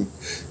 too.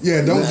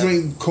 Yeah, don't Man.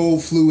 drink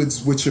cold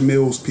fluids with your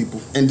meals,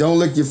 people. And don't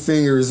lick your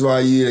fingers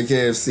while you eat a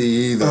KFC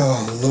either.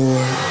 Oh,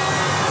 Lord.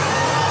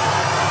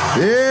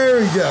 There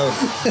we go.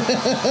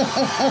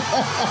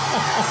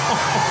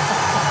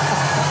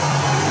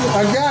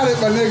 I got it,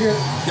 my nigga.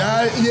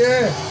 Got it?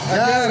 Yeah, I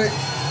got it.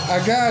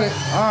 I got it.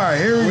 All right,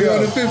 here we We go.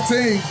 on the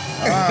 15.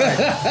 All right.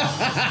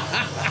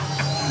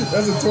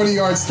 That's a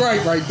 20-yard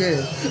strike right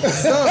there.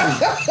 So,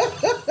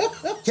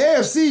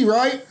 KFC,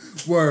 right?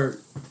 Word.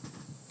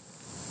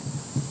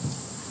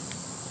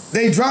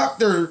 They dropped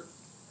their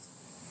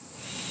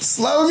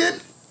slogan.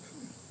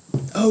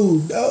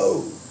 Oh,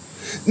 no.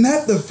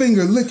 Not the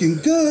finger looking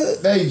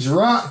good. They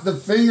dropped the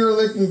finger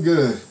licking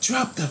good.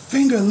 Drop the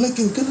finger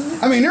looking good.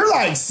 I mean, they're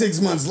like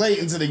 6 months late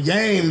into the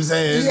games,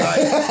 and like,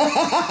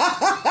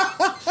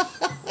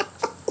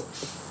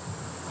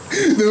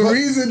 The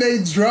reason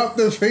they dropped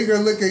the finger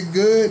looking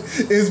good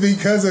is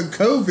because of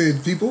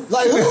COVID, people.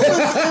 like who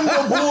was in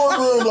the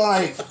boardroom?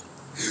 Like,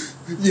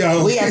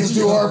 Yo, we have to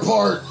do our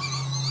part.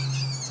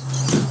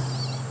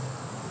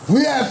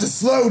 We have to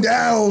slow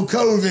down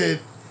COVID.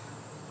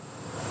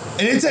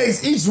 And it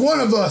takes each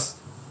one of us.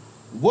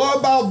 What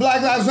about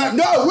Black Lives Matter?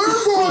 No,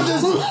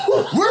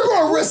 we're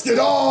going to risk it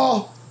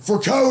all for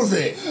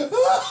COVID.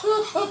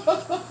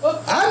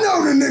 I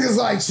know the niggas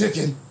like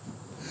chicken.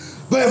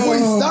 But if we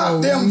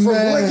stop them from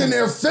licking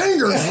their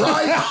fingers,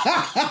 right,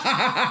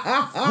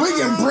 we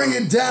can bring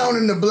it down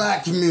in the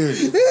black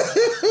community.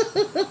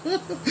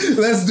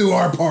 Let's do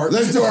our part.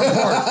 Let's do our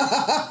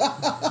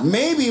part.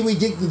 Maybe we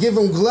can give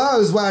them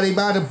gloves while they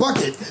buy the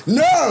bucket.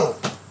 No.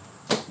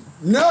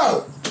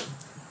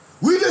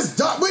 We just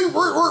we're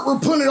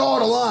putting it all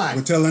to line.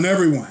 We're telling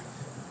everyone.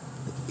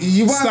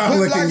 You want to Stop put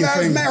licking Black your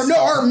Lives fingers. Matter?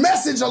 No, our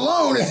message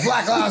alone is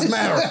Black Lives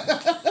Matter.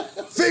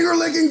 Finger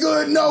licking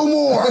good, no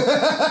more.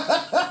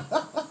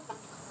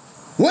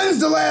 When's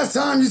the last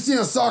time you seen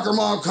a soccer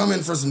mom come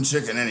in for some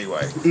chicken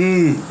anyway?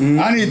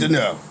 I need to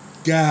know.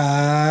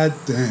 God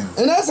damn.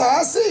 And that's how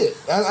I see it.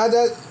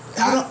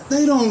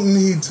 They don't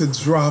need to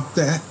drop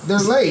that. They're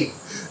late.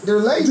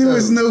 There though.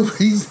 is no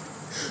reason.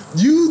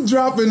 You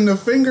dropping the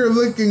finger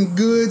licking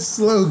good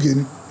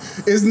slogan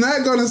is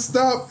not gonna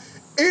stop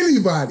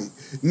anybody.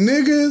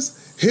 Niggas,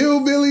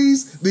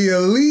 hillbillies, the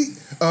elite,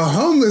 a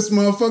homeless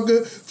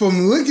motherfucker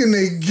from licking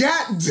their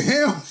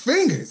goddamn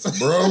fingers.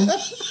 Bro,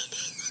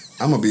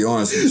 I'm gonna be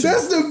honest with you.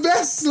 That's the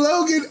best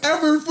slogan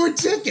ever for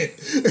chicken.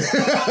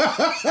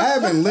 I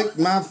haven't licked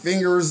my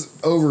fingers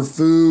over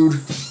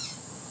food,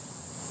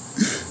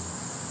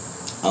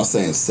 I'll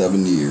say in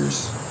 7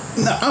 years.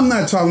 No, I'm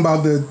not talking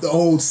about the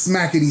old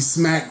smackety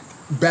smack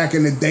back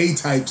in the day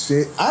type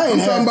shit. I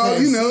ain't I'm talking had about,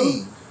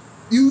 KFC.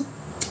 you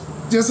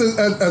just I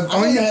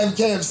ain't have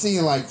KFC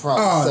in like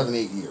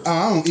probably 7-8 years.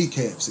 I don't eat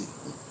KFC.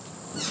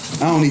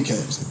 I don't eat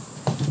KFC.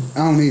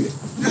 I don't eat it.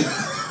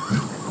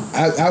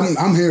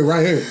 I'm here,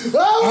 right here.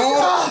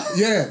 Oh,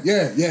 yeah.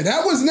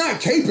 That was not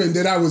caping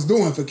that I was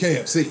doing for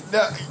KFC.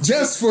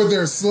 Just for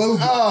their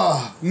slogan,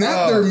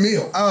 not their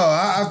meal.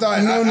 I thought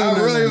I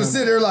really was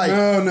sitting there like,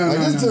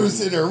 this dude was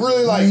sitting there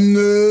really like,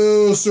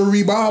 no,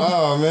 sorry, Bob.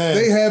 Oh man,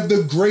 they have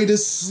the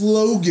greatest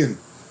slogan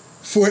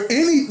for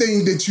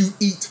anything that you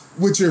eat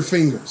with your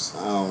fingers.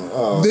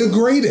 The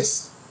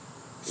greatest.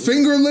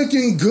 Finger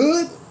licking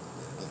good,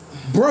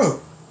 bro.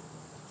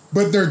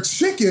 But their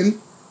chicken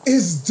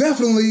is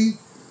definitely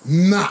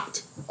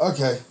not.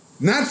 Okay.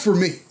 Not for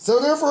me. So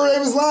therefore they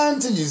was lying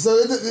to you.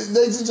 So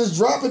they just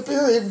drop it,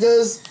 period,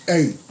 because...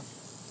 Hey,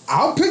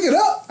 I'll pick it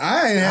up.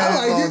 I ain't had it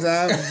like a long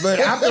time, but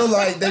I feel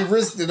like they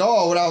risked it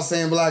all without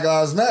saying Black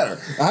Lives Matter.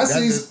 I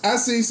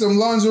see some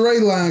lingerie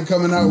line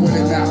coming out with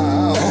it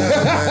now.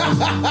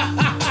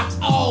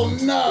 Oh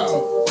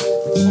no.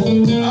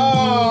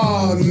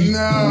 Oh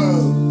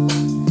no.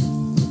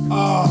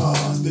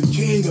 Oh, the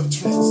king of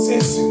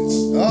transitions.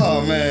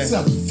 Oh man. It's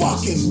a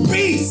fucking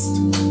beast.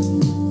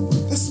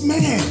 This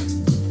man.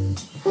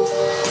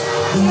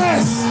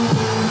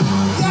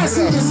 Yes,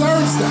 he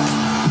deserves that.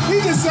 He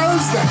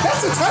deserves that.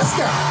 That's a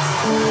touchdown.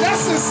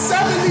 That's a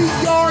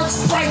 70-yard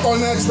strike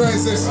on that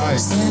transition. Right.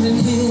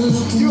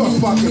 You a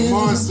fucking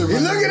monster, man.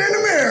 He's looking in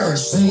the mirror.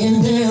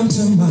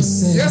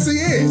 Yes, he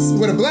is.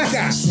 With a black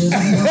eye.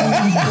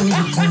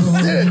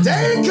 Did a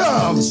day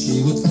come.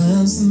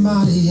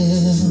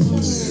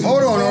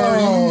 Hold on,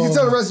 Ari. You can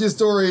tell the rest of your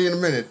story in a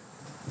minute.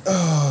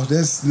 Oh,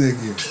 this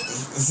nigga.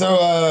 So,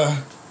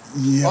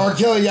 R.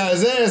 Kelly got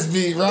his ass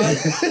beat, right?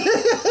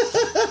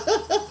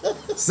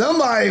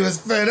 Somebody was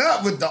fed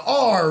up with the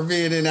R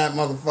being in that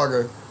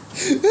motherfucker.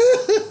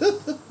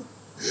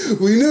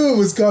 We knew it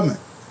was coming.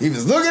 He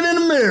was looking in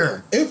the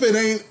mirror. If it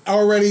ain't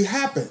already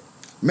happened.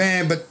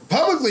 Man, but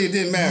publicly it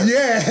didn't matter.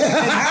 Yeah.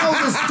 And how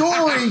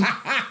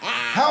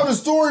the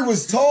story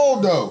was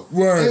told though.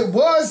 Word. It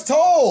was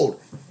told.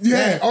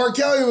 Yeah. And R.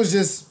 Kelly was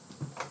just,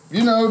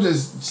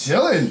 just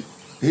chilling.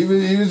 He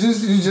was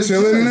just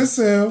chilling in his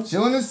cell.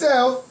 Chilling in his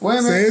cell. Wait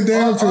a minute. Say it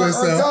down to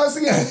himself. Tell us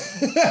again.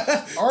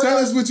 Tell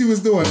us what you was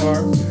doing,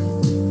 Art.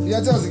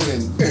 Yeah, tell us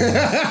again.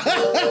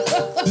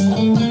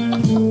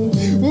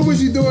 What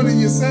was you doing in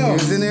your cell? He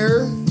was in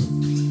there.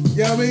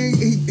 Yeah, I mean,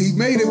 he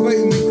made it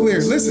blatantly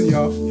clear. Listen,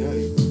 y'all.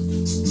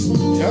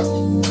 Yep.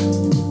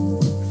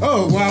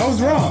 Oh, wow, I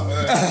was wrong.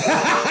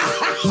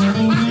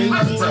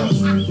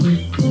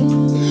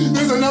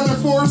 There's another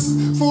four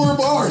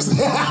bars.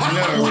 No.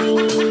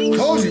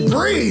 Told you,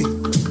 breathe.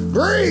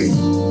 Breathe.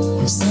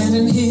 I'm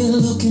standing here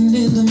looking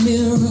in the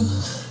mirror,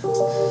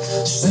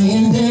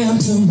 saying damn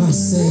to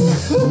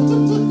myself. I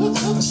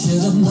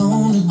should have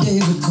known the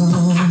day would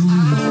come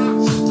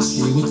that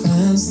she would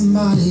find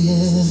somebody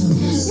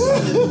else.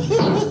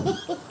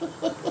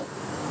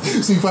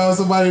 She found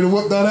somebody to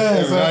whoop that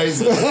ass. Yeah, right. He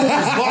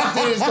just walked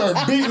in and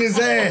started beating his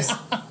ass.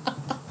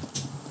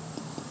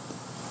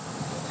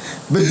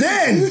 But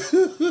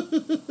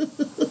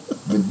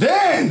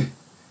then,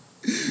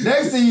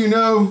 next thing you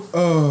know,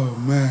 oh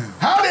man,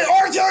 how did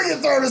R. Kelly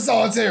get thrown in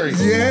solitary?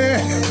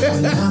 Yeah.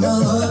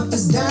 Now up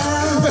is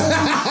down.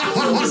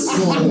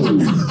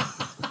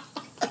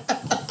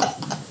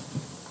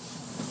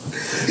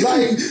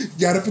 Like,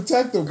 gotta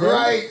protect him, bro.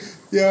 Right.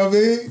 You know what I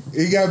mean?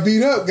 He got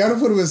beat up. Gotta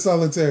put him in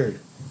solitary.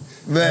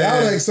 Man. I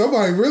was like,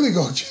 somebody really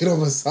gonna get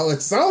him in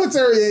solitary.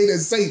 Solitary ain't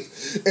as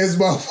safe as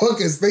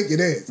motherfuckers think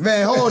it is.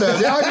 Man, hold up.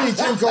 Y'all need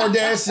Kim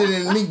Kardashian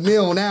and Meek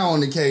Mill now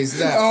on the case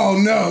now. Oh,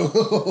 no.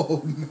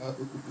 Oh, no.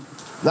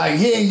 Like,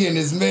 he ain't getting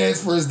his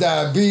meds for his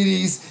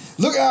diabetes.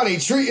 Look how they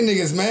treating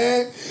niggas,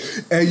 man.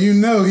 And you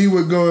know he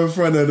would go in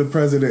front of the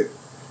president.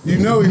 You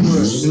know he would. I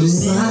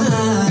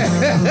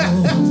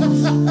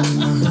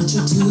hurt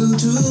you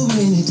too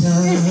many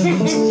times.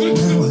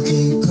 Now I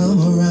can't come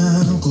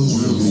around.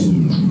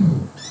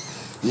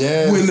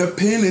 Yeah. When the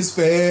pen is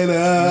fed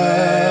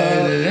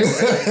up.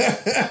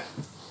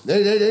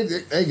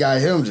 They got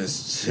him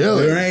just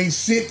chilling. There ain't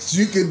shit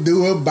you can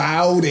do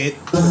about it.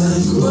 The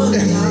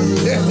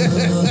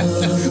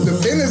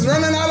pen is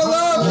running out of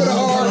love for the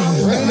heart.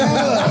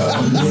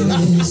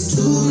 It's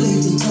too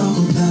late to talk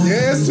about.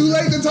 Yeah, it's too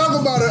late to talk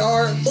about it,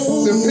 Art.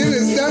 The pen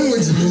is done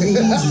with you.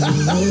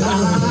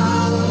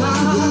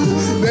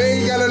 They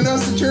ain't got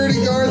enough security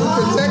guards to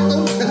protect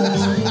them.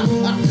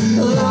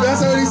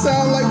 That's what he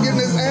sound like getting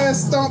his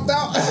ass stomped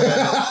out.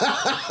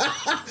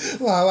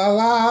 La la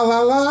la la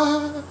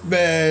la.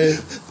 Man.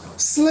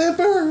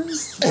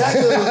 Slippers.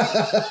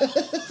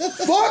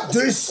 Fuck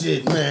this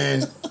shit,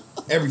 man.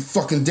 Every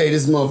fucking day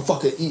this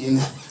motherfucker eating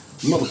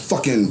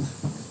motherfucking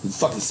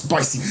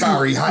spicy,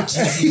 fiery, hot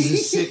cheese and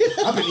shit.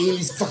 I've been eating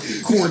these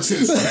fucking corn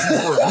chips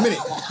for a minute.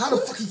 How the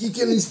fuck you keep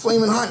getting these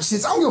flaming hot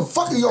shits? I don't give a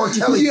fuck if you R.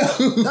 Kelly. Yo.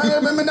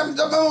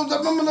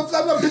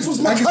 That bitch was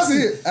my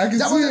cousin. I can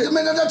see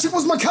it. That chick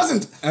was my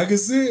cousin. I can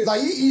see it.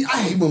 Like,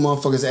 I hate when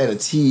motherfuckers add a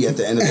T at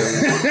the end of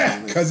their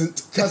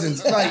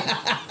Cousins. Like,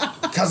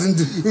 cousin.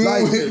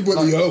 Like,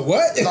 yo,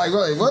 what? Like,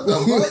 what the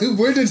fuck?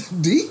 Where did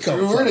D come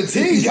from? Where did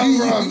T come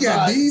from? You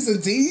got Like, D's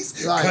and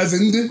T's? like,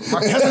 Cousin.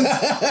 my cousin.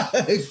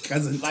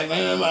 Cousin. Like,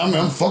 man,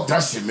 I'm fuck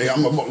that shit, man.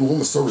 I'm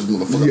a service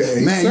motherfucker. Yeah,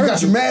 man, you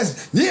got your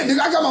mask? Yeah,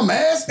 nigga, I got my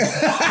mask.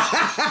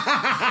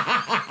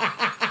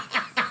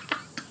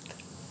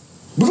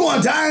 We're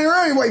going down here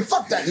anyway.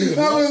 Fuck that nigga.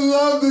 I would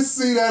love to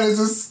see that as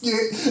a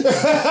skit.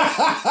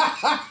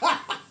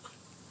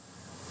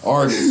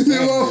 Artist. The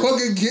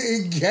motherfucker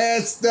getting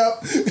gassed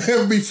up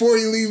before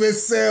he leave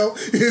his cell.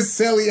 His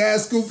celly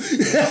ass scoop.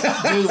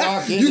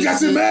 You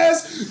got your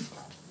mask?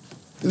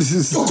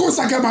 Of course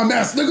I got my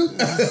mask, nigga.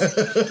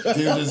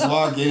 Dude just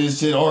walk in and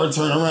shit or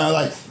turn around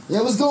like,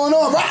 yeah, what's going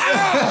on? La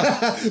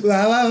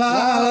la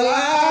la la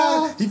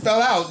la. He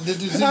fell out. Did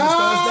you see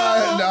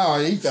the No,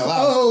 he fell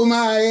out. Oh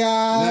my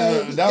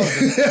God. That was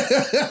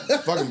the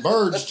fucking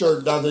birds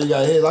chirped out there. You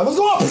got hit like,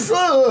 what's going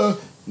on?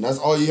 And that's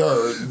all you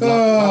heard. La,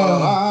 la,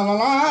 la,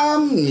 la,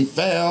 and he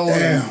fell.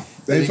 Damn.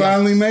 They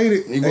finally made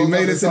it. They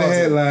made it to the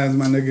headlines,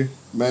 my nigga.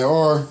 Man,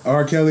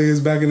 R. Kelly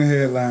is back in the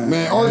headlines.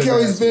 Man, R.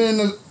 Kelly's been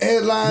in the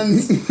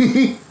headlines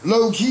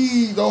low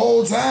key the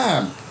whole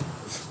time.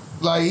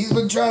 Like, he's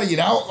been trying to get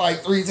out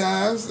like 3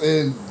 times,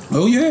 and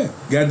oh yeah,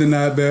 got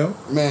denied bail.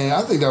 man,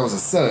 I think that was a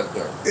setup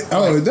there.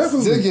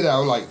 Definitely. To get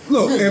out, like,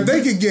 Look, if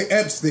they could get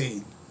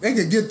Epstein, they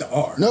could get the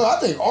R. No, I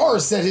think R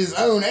set his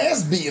own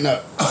ass beating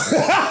up.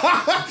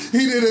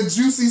 He did a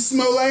juicy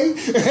Smollett.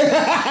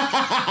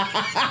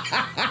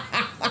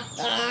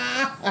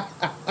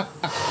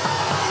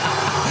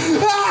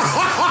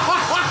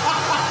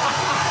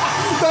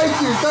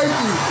 Thank you.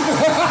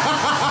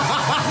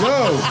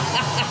 Yo,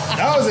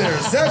 that was an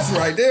interception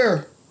right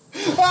there.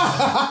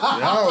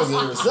 That was an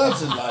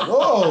interception. Like,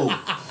 oh,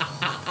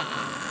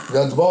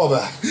 got the ball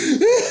back. Great.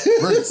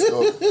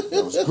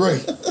 That was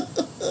great.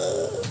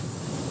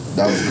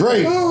 That was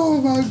great.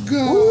 Oh my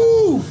God.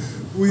 Woo.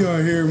 We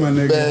are here, my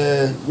nigga.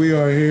 Man. We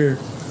are here.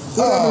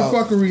 What other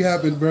fuckery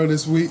happened, bro,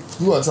 this week?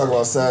 You want to talk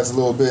about science a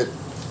little bit?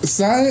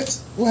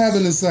 Science? What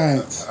happened in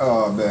science?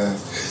 Oh, man.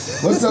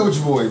 What's up with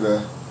your boy,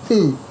 man?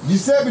 Who? You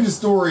sent me the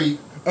story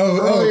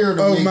earlier in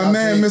the week. My I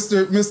man,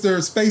 think. Mr.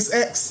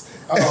 SpaceX.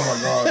 Oh, my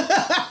God.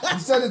 You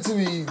sent it to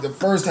me the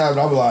first time,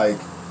 and I'm like,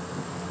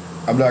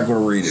 I'm not going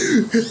to read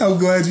it. I'm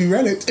glad you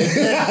read it.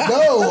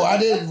 No, I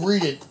didn't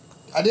read it.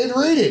 And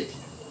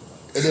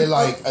then,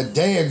 like, a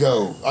day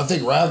ago, I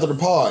think right after the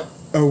pod,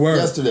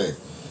 yesterday,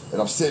 and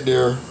I'm sitting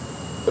there,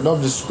 and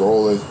I'm just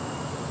scrolling.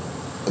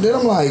 And then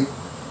I'm like,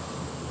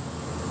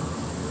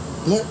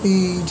 let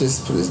me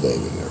just put his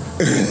name in there.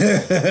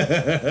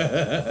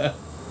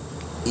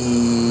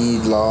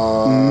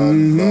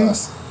 Elon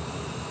Musk.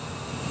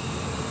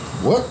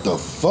 What the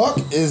fuck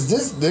is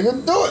this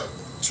nigga doing?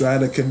 Try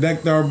to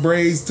connect our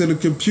brains to the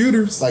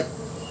computers. Like,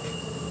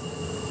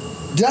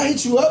 did I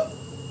hit you up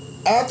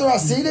after I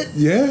seen it?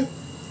 Yeah.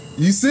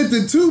 You sent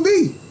it to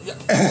me.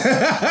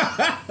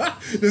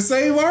 The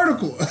same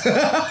article.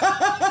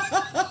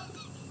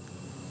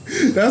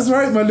 That's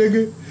right, my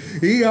nigga.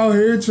 He out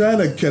here trying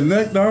to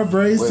connect our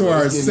brains to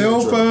our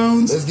cell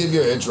phones. Let's give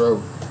you an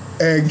intro.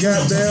 And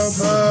goddamn,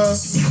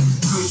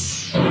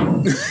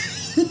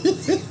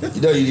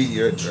 You know you need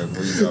your intro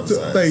before you drop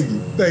science.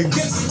 Thank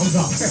you.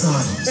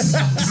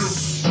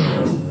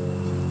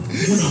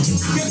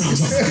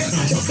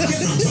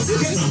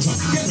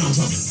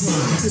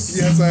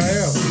 Yes, I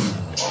am.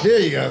 There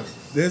you go.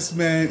 This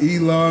man,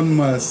 Elon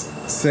Musk,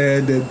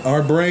 said that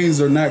our brains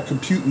are not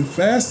computing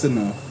fast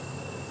enough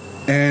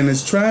and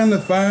is trying to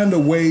find a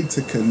way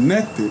to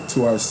connect it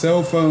to our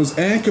cell phones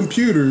and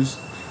computers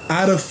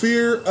out of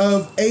fear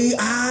of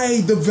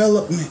AI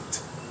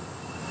development.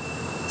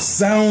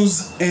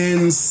 Sounds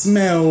and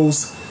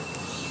smells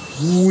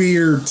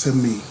weird to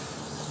me.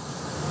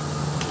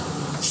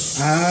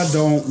 I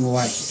don't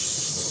like it.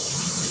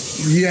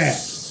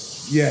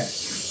 Yeah.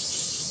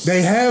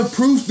 They have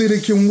proof that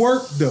it can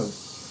work though.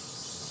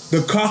 The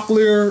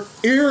cochlear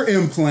ear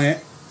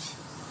implant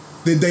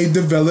that they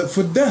developed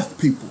for deaf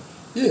people.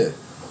 Yeah.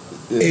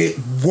 It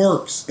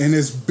works, and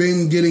it's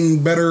been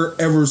getting better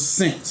ever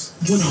since.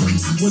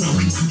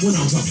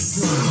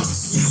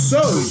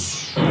 So,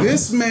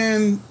 this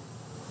man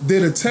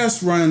did a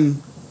test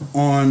run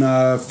on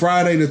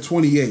Friday the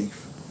 28th.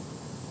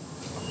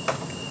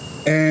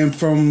 And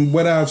from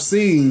what I've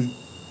seen,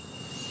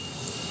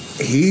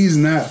 he's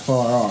not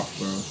far off,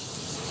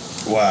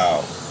 bro.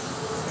 Wow.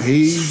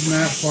 He's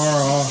not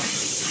far off.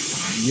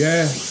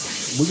 Yeah,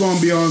 we're going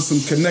to be on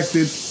some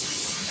connected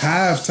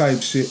hive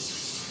type shit.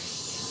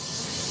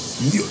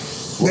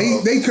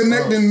 They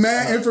connecting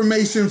mad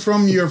information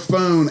from your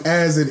phone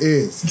as it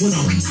is.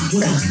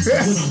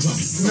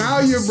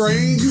 Now your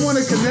brain, you want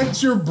to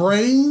connect your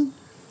brain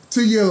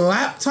to your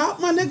laptop,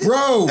 my nigga?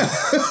 Bro,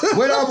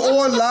 when I'm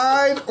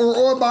online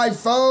or on my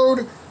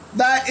phone,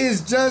 that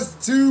is just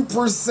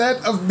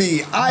 2% of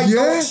me. I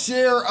don't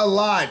share a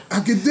lot. I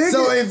can dig it.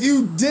 So if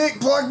you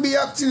plug me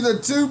up to the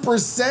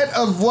 2%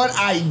 of what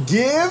I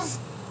give,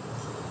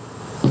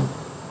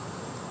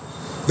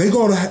 they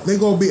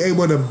gonna be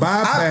able to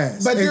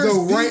bypass and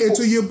go right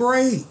into your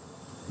brain.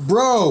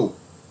 Bro,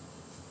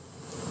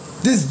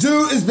 this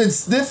dude has been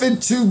sniffing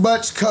too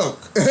much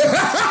coke.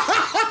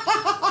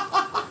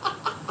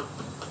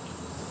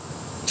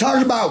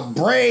 Talking about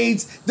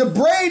braids. The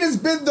braid has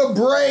been the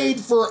braid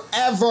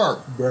forever.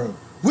 Bro.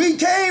 We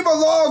came a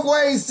long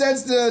way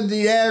since the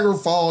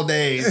Neanderthal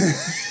days.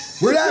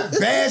 We're not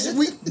bashing.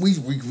 We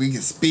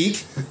can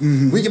speak.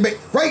 Mm-hmm. We can make.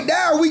 Right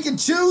now, we can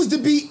choose to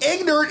be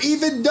ignorant,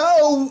 even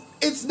though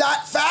it's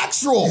not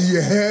factual.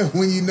 Yeah,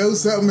 when you know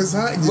something is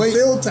hot, you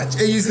still touch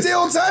it. And you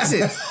still touch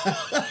it.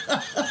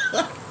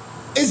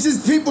 It's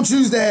just people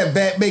choose to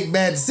make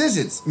bad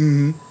decisions.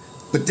 Mm-hmm.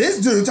 But this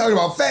dude talking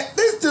about fat.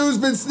 This dude's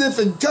been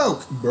sniffing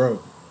coke, bro.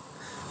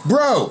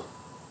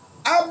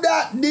 I'm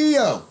not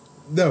Neo.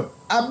 No.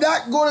 I'm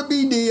not going to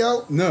be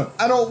Neo. No.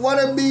 I don't want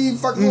to be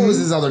fucking, what was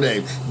his other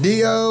name?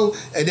 Neo,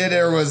 and then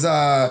there was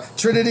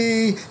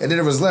Trinity, and then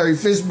there was Larry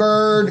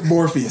Fishburne.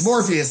 Morpheus.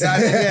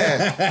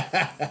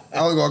 Yeah.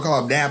 I was going to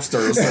call him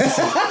Napster or some shit.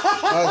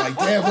 I was like,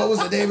 damn, what was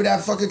the name of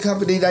that fucking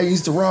company that I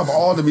used to rob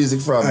all the music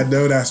from? I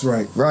know that's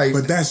right. Right.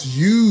 But that's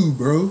you,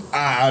 bro.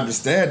 I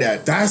understand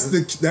that. That's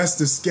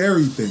the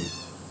scary thing.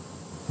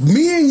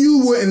 Me and you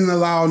wouldn't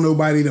allow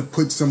nobody to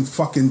put some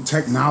fucking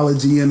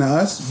technology into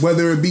us,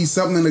 whether it be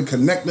something to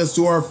connect us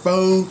to our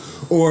phone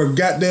or a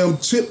goddamn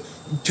chip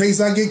in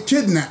case I get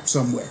kidnapped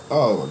somewhere.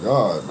 Oh my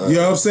God, man. You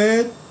know what I'm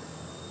saying?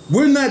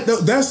 We're not,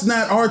 that's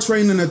not our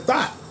training of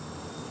thought.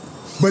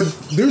 But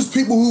there's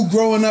people who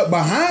growing up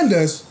behind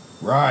us.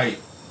 Right.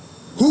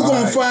 Who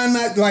gonna find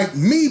that, like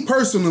me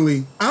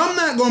personally, I'm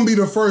not gonna be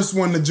the first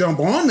one to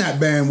jump on that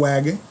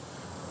bandwagon.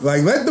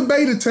 Like, let the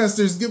beta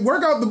testers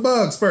work out the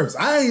bugs first.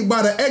 I ain't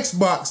bought an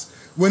Xbox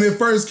when it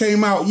first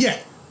came out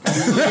yet.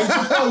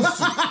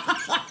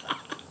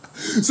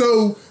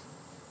 So,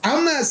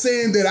 I'm not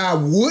saying that I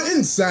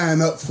wouldn't sign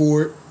up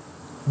for it,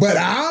 but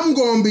I'm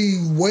going to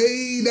be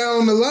way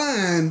down the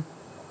line,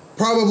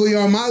 probably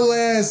on my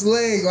last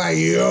leg, like,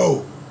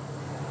 yo,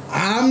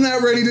 I'm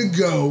not ready to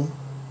go.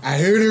 I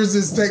hear there's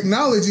this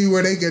technology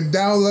where they can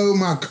download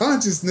my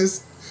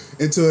consciousness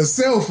into a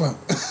cell phone.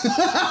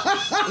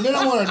 They're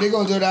gonna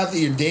do it after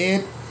you're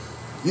dead.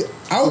 Yeah,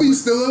 I'll be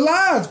still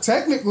alive,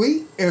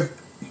 technically, if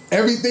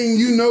everything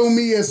you know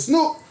me as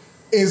Snoop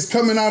is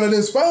coming out of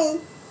this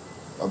phone.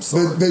 I'm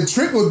sorry. The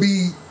trick would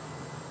be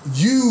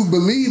you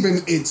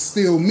believing it's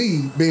still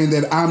me, being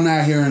that I'm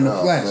not here in the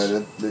flesh.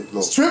 Man,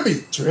 it's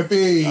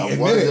trippy. I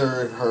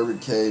wonder if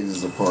Herbert Cage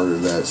is a part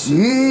of that shit.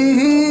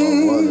 Mm-hmm.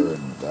 I'm wondering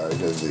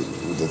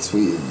with the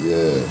tweet.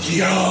 Yeah.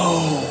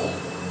 Yo.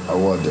 I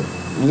wonder.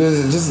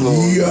 Just a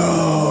little.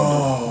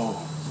 Yo.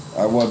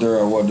 I wonder.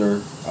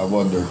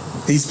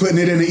 He's putting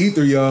it in the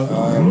ether, y'all.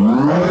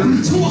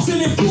 Once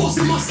again,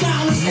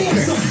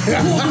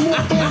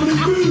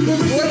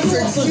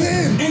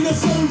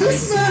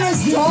 this man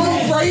is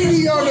Tom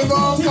Brady on the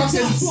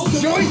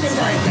motherfucking joint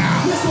right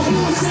now.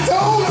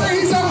 Tom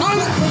Brady's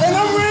 100, and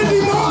I'm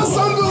Randy Moss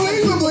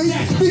unbelievably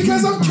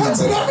because I'm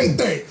catching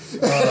everything.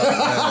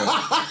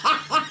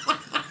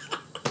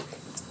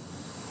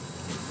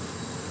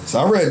 So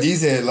I read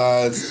these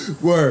headlines.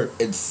 Word.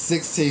 And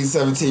 16,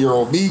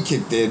 17-year-old me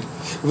kicked in.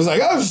 It was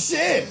like, oh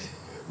shit,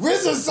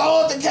 RZA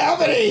sold the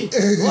company.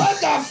 What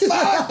the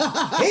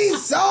fuck? He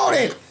sold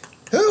it.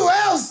 Who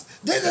else?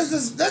 This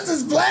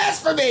is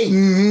blasphemy.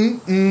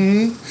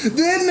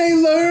 Then they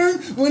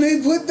learn when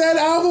they put that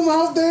album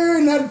out there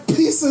and that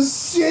piece of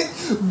shit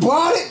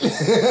bought it.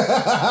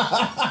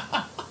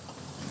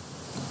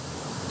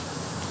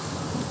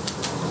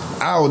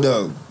 I don't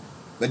know.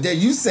 But then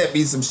you sent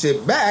me some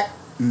shit back.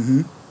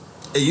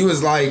 And you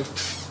was like,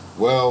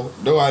 well,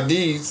 No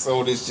ID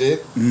sold this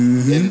shit.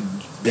 And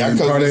that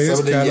comes with some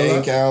of the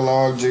Yang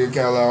catalog, Jigga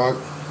catalog,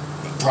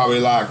 probably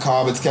a lot of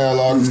Common's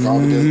catalog.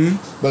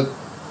 But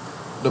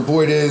the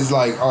point is,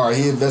 like, all right,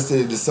 he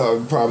invested into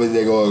something. Probably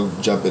they're gonna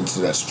jump into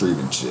that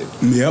streaming shit.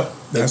 Yep,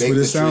 that's what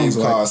it sounds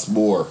like. Cost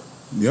more.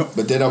 Yep.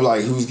 But then I'm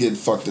like, who's getting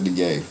fucked in the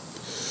game?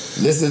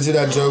 Listening to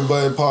that Joe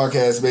Budden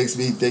podcast makes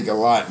me think a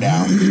lot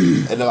now.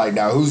 And they're like,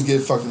 now who's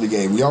getting fucked in the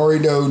game? We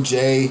already know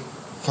Jay,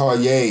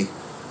 Kanye.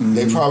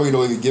 They probably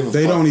don't even give a fuck.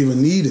 They don't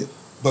even need it.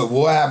 But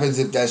what happens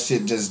if that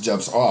shit just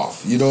jumps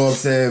off? You know what I'm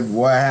saying?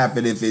 What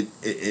happens if it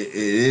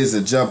is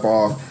a jump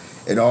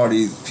off and all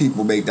these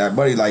people make that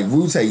money? Like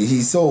Wu-Tang,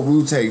 he sold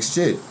Wu-Tang's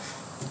shit.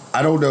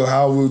 I don't know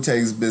how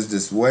Wu-Tang's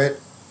business went,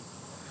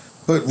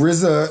 but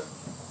RZA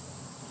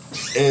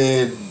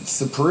and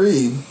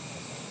Supreme,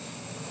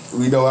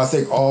 we know, I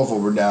think all of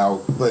them are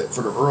now, but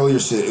for the earlier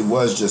shit, it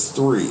was just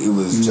three. It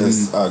was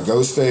just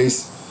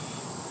Ghostface,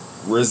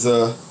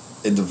 RZA,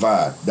 and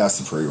Divide. That's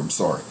Supreme, I'm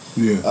sorry.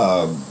 Yeah.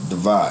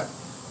 Divide.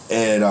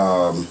 And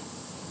I'm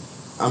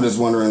just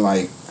wondering,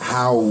 like,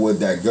 how would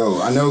that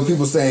go? I know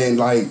people saying,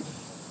 like,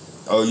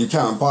 oh, you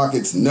counting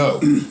pockets?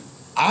 No.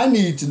 I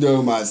need to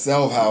know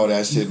myself how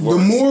that shit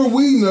works. The more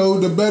we know,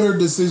 the better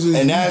decisions.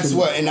 And that's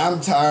what, and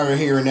I'm tired of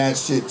hearing that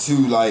shit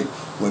too. Like,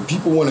 when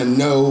people want to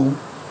know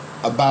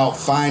about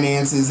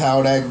finances,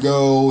 how that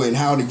go, and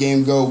how the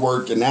game go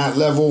work in that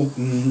level,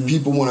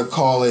 people want to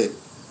call it,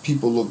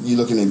 you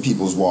looking in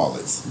people's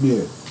wallets.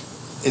 Yeah.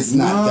 It's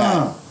not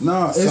that.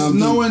 No, it's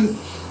knowing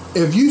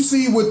if you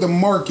see what the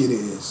market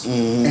is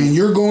and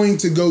you're going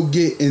to go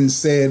get in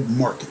said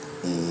market.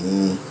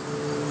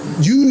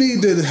 You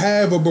need to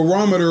have a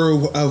barometer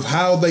of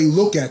how they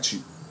look at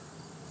you.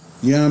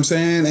 You know what I'm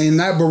saying? And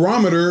that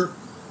barometer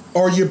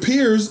are your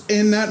peers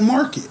in that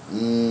market.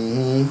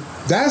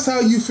 That's how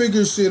you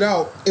figure shit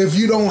out if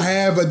you don't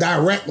have a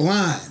direct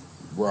line.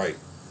 Right.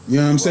 You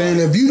know what I'm saying?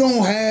 If you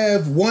don't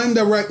have one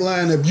direct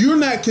line, if you're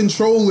not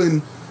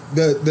controlling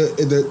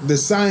the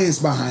science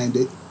behind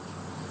it,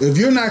 if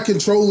you're not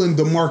controlling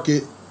the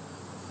market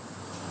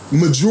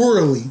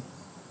majorly,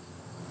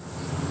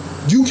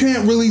 you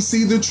can't really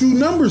see the true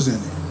numbers in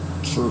it.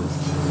 True.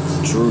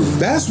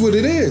 That's what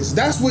it is.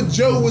 That's what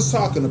Joe was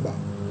talking about.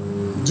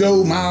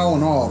 Joe, Mao,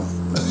 and all of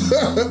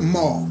them.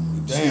 Mao.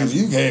 Damn,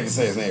 you can't even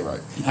say his name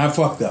right. I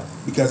fucked up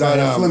because I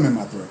had phlegm in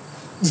my throat.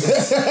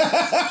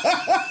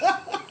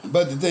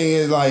 But the thing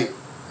is, like,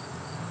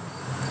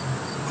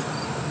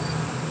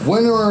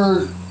 when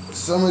are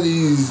some of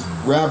these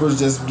rappers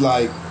just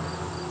like,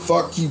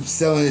 fuck, keep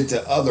selling it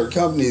to other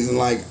companies and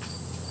like,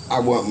 I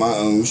want my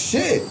own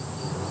shit.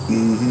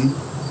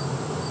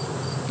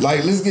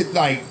 Like, let's get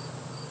like,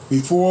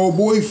 before old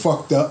boy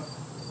fucked up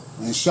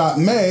and shot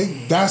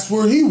Meg, that's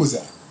where he was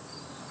at.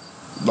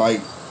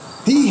 like,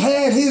 He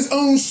had his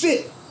own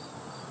shit.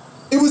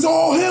 It was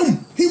all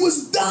him. He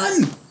was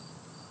done.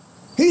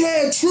 He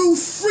had true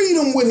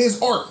freedom with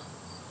his art.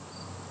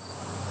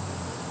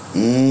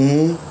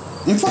 And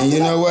and you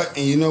know what?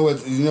 And you know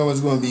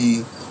what's going to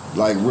be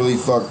like really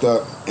fucked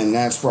up, and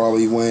that's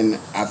probably when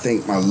I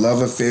think my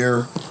love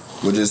affair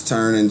will just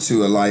turn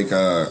into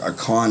a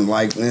con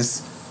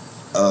likeness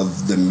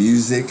of the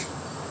music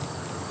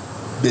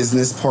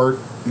business part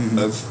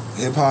of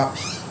hip hop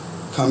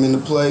come into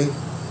play.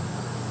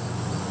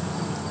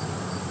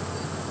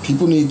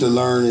 People need to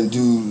learn and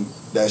do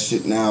that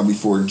shit now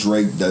before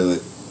Drake does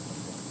it,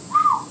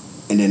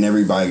 and then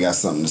everybody got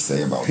something to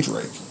say about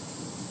Drake.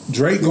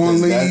 Drake gonna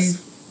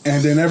leave,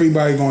 and then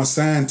everybody gonna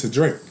sign to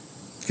Drake.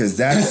 Because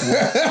that's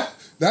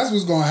that's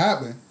what's gonna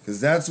happen.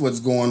 Because that's what's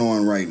going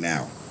on right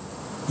now.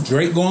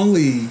 Drake gonna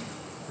leave,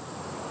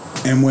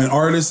 and when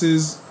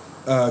artists'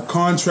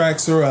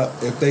 contracts are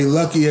up, if they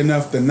lucky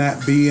enough to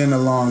not be in a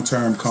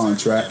long-term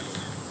contract,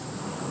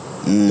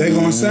 they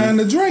gonna sign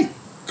to Drake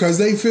because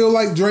they feel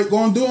like Drake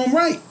gonna do them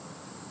right.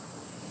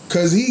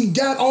 Because he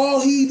got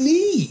all he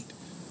need.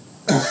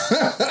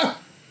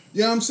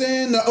 You know what I'm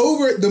saying?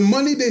 The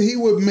money that he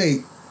would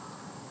make,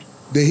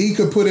 that he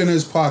could put in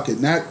his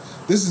pocket.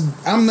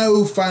 I'm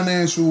no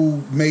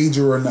financial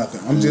major or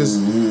nothing. I'm just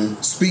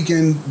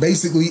speaking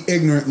basically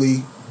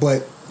ignorantly,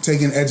 but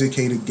taking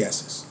educated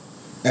guesses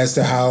as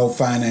to how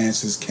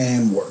finances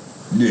can work.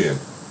 Yeah.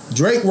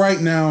 Drake right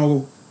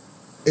now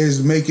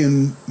is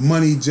making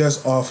money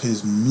just off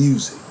his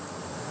music.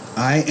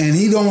 Alright? And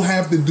he don't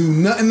have to do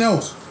nothing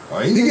else. Oh,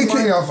 he can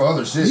money off of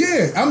other shit.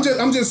 Yeah, I'm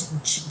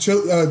just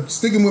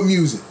sticking with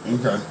music.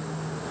 Okay.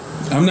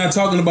 I'm not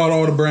talking about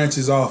all the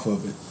branches off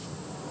of it.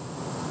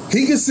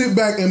 He can sit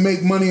back and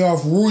make money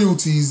off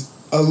royalties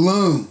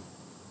alone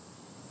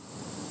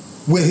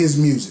with his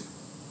music.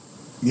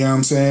 You know what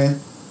I'm saying?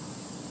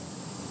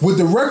 With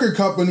the record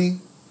company,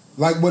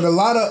 like with a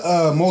lot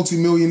of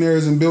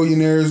multimillionaires and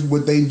billionaires,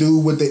 what they do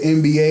with the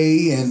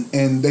NBA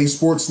and they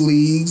sports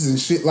leagues and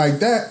shit like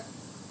that,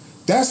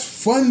 that's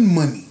fun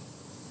money.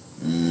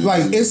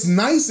 Like, it's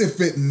nice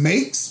if it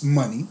makes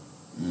money,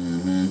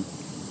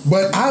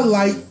 but I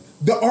like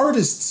the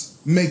artists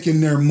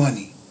making their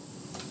money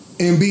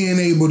and being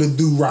able to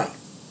do right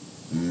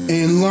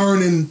and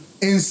learning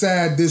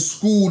inside this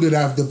school that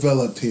I've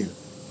developed here,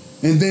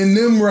 and then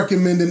them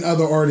recommending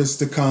other artists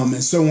to come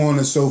and so on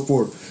and so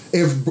forth.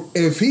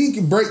 If he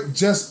can break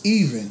just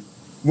even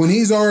when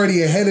he's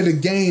already ahead of the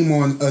game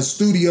on a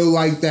studio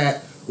like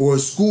that or a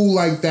school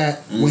like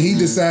that, when he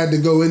decided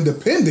to go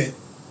independent,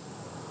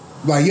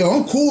 like, yo,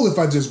 I'm cool if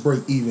I just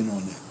break even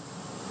on that.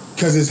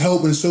 Because it's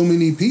helping so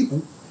many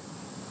people.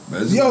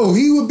 Yo,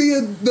 he would be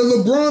the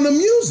LeBron of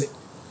music.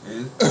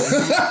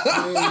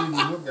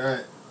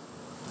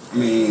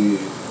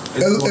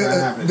 It's gonna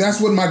happen. That's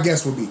what my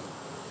guess would be.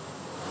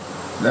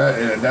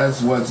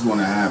 That's what's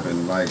gonna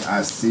happen. Like,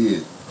 I see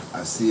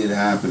it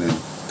happening.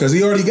 Because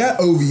he already got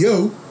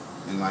OVO.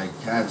 And like,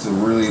 cats are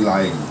really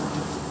like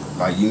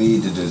you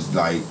need to just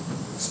like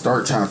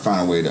start trying to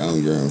find a way to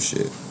own your own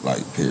shit.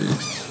 Like, period.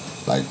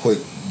 Like,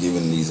 quit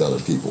giving these other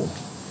people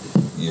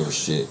your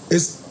shit.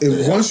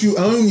 Once you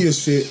own your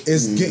shit,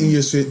 it's getting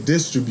your shit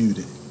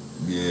distributed.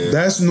 Yeah.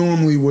 That's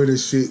normally where the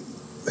shit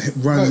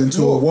runs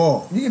into a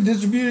wall. You can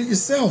distribute it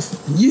yourself.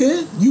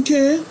 Yeah, you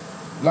can.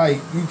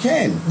 Like, you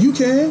can. You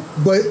can.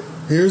 But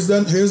here's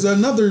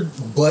another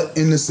but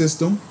in the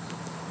system.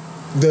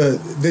 Did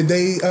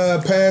they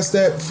pass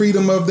that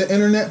freedom of the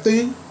internet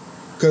thing?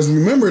 Because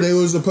remember, they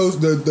was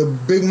supposed the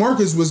big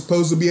markets was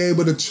supposed to be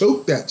able to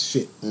choke that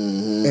shit,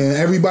 and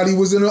everybody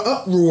was in an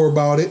uproar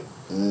about it.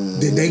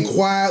 Did they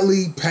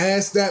quietly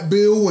pass that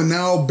bill and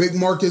now big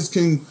markets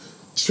can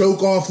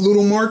choke off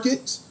little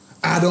markets?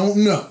 I don't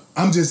know.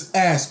 I'm just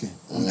asking.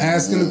 I'm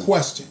asking a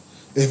question.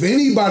 If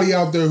anybody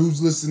out there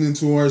who's listening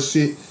to our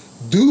shit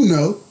do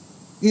know,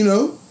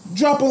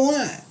 drop a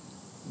line.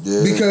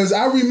 Yeah. Because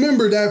I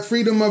remember that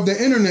freedom of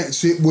the internet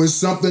shit was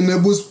something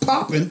that was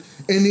popping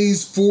in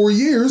these 4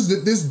 years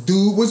that this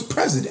dude was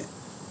president.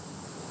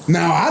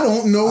 Now, I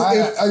don't know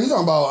if... Are you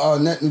talking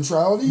about net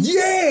neutrality?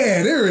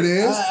 Yeah, there it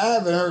is. I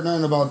haven't heard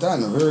nothing about that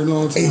in a very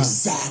long time.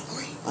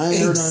 Exactly. I ain't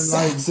heard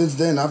nothing since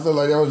then. I feel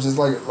like that was just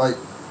like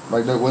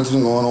that, what's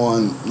been going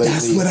on lately.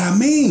 That's what I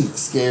mean.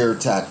 Scare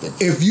tactic.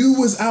 If you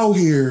was out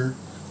here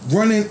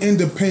running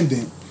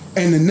independent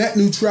and the net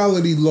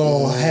neutrality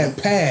law had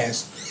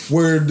passed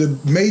where the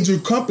major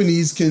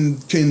companies can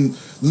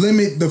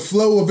limit the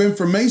flow of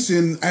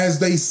information as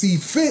they see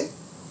fit,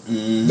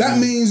 that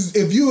means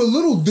if you a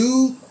little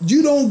dude,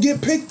 you don't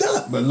get picked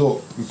up. But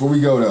look, before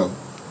we go though,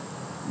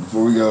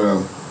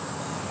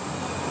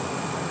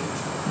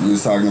 we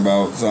was talking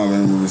about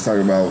something. We was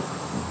talking about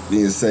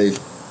being safe.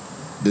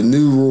 The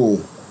new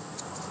rule,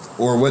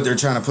 or what they're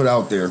trying to put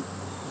out there.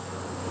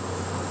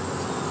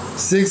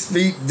 6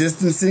 feet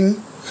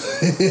distancing.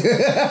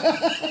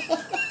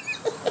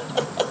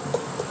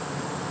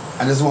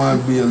 I just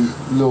want to be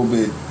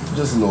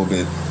just a little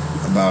bit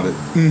about it.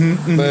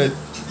 But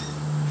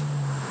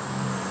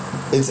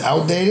it's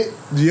outdated.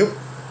 Yep.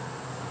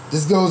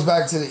 This goes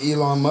back to the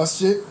Elon Musk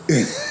shit.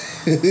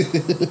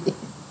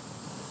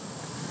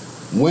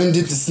 When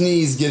did the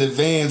sneeze get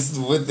advanced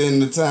within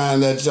the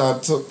time that y'all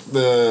took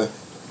the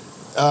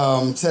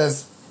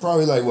test?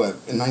 Probably like what,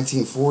 in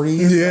 1940?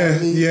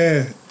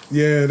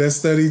 Yeah. That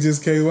study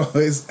just came out.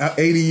 It's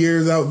 80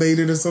 years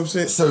outdated or some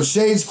shit. So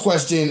Shade's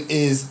question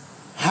is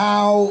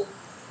how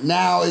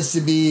now it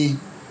should be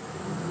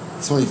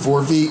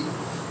 24 feet.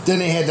 Then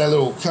they had that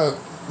little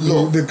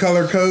the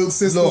color code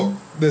system.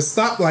 The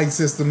stoplight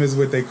system is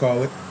what they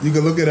call it. You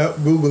can look it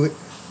up, Google it.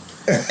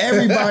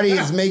 Everybody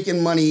is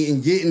making money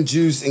and getting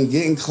juice and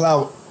getting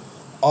clout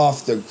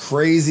off the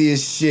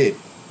craziest shit.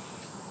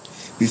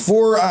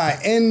 Before I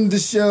end the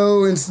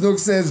show and Snook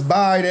says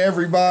bye to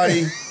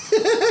everybody,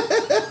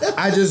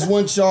 I just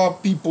want y'all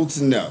people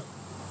to know.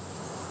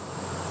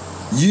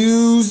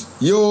 Use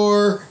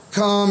your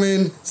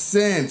common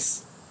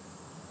sense.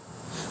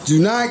 Do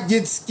not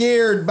get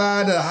scared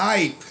by the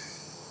hype.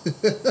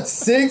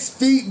 6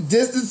 feet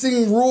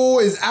distancing rule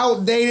is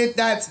outdated.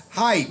 That's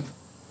hype.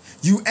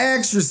 You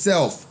ask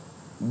yourself,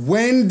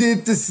 when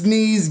did the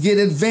sneeze get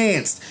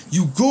advanced?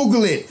 You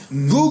Google it.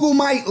 Google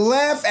might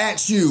laugh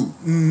at you.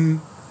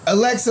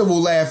 Alexa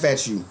will laugh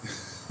at you.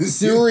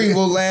 Siri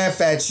will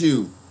laugh at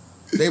you.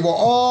 They will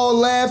all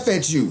laugh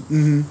at you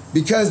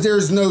because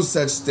there's no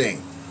such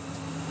thing.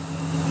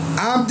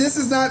 This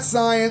is not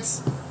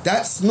science.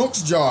 That's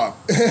Snook's job.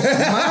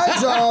 My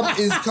job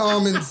is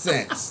common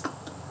sense.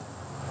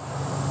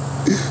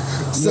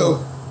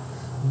 So,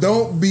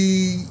 don't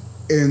be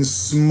in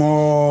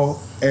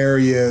small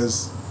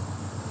areas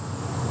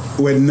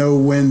with no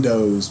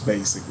windows,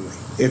 basically.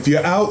 If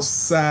you're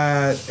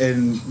outside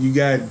and you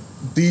got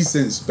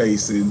decent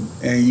spacing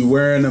and you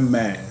wearing a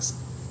mask,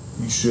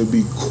 you should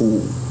be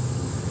cool.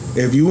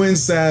 If you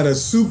inside a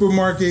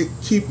supermarket,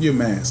 keep your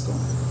mask on.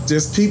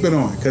 Just keep it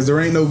on, because there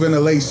ain't no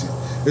ventilation.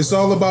 It's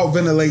all about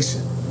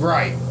ventilation.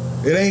 Right.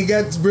 It ain't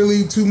got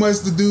really too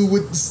much to do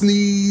with the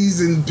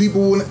sneeze and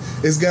people.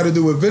 It's got to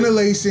do with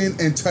ventilation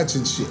and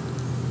touching shit.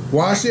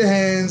 Wash your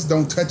hands.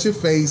 Don't touch your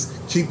face.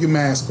 Keep your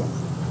mask on.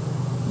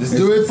 Let's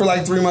do it for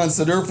like 3 months,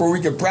 so therefore we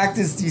can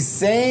practice these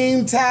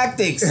same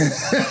tactics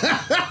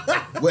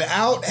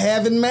without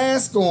having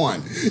mask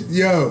on.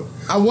 Yo,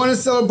 I want to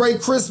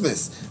celebrate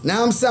Christmas.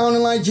 Now I'm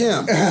sounding like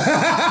him.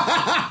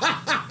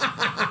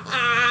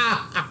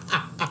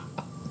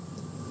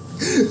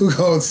 We're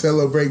gonna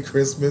celebrate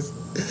Christmas.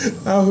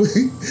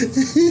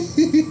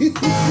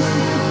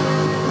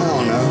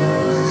 don't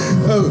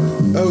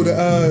know.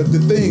 The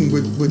thing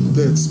with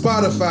the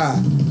Spotify.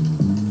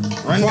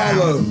 Run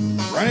Follow. down.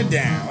 Run it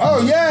down.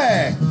 Oh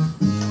yeah.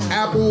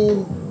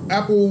 Apple.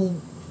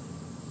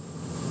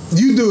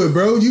 You do it,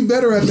 bro. You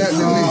better at that than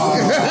me.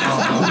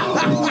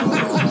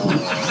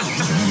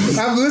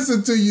 I've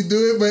listened to you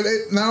do it, but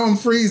now I'm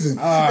freezing.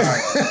 All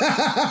right.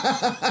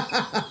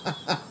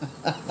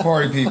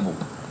 Party people,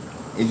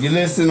 if you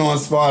listen on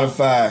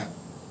Spotify,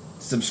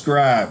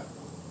 subscribe.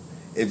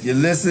 If you're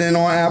listening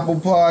on Apple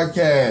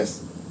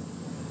Podcasts,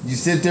 you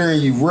sit there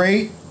and you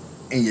rate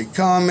and you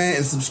comment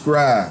and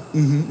subscribe.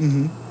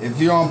 If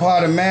you're on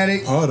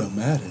Podomatic,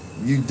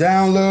 you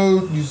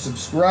download, you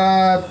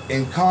subscribe,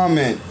 and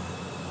comment.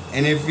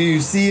 And if you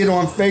see it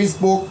on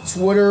Facebook,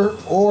 Twitter,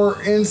 or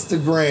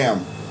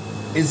Instagram,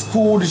 it's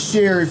cool to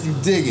share if you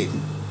dig it.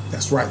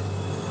 That's right.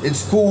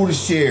 It's cool to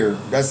share.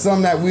 That's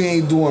something that we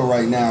ain't doing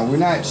right now. We're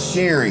not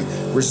sharing.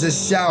 We're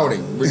just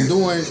shouting. We're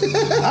doing,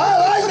 I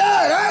like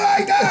that. I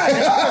like that.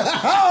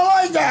 I don't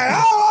like that.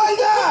 I don't like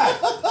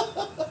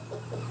that.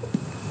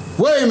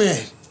 Wait a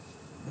minute.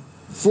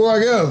 Before I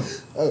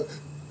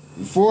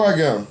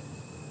go,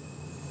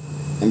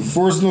 and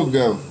before Snoop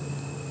go.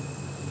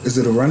 Is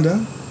it a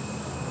rundown?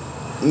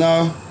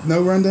 No.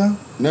 No rundown?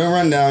 No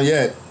rundown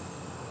yet.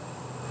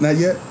 Not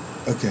yet?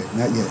 Okay,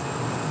 not yet.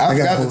 I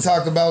forgot to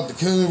talk about the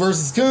Coon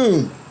versus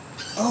Coon.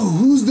 Oh,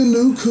 who's the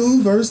new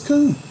Coon versus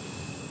Coon?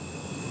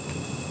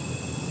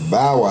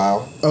 Bow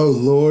Wow. Oh,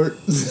 Lord.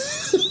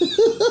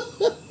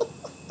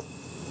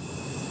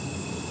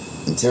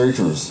 And Terry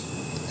Crews.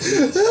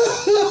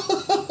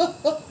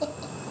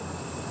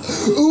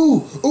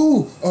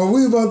 Ooh, are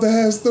we about to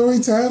have story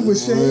time with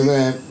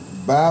Shane?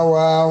 Bow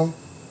Wow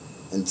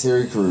and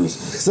Terry Crews.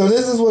 So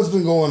this is what's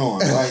been going on,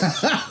 right?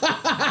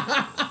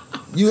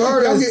 You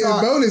heard Y'all us getting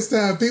talk. bonus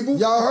time, people.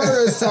 Y'all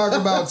heard us talk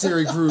about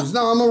Terry Crews.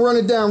 No, I'm gonna run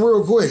it down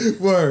real quick.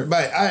 Word.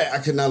 But I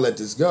could not let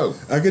this go.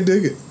 I can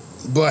dig it.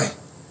 But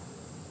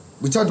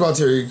we talked about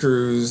Terry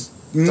Crews,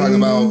 talking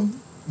about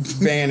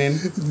banning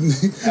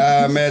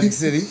Magic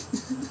City.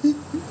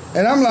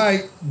 And I'm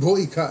like,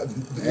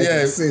 boycotting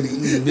yeah, City.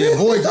 Yeah,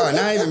 boycotting,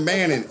 not even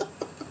banning it.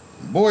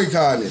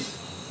 Boycotting it.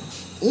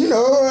 You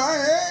know,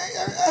 I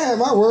had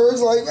my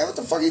words like, man, what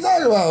the fuck you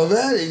talking about,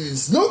 man? And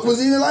Snook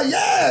was even like,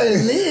 yeah,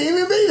 and he didn't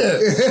even be there.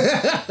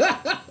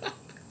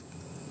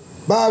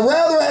 But I'd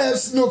rather have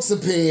Snook's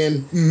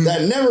opinion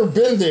that never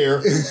been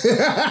there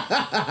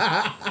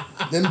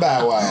than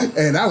Bow Wow.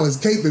 And I was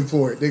caping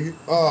for it, nigga.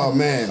 Oh,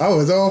 man. I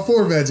was all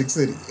for Magic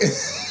City.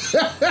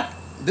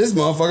 This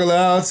motherfucker let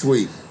out a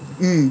tweet.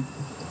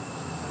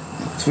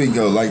 Tweet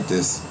go like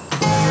this.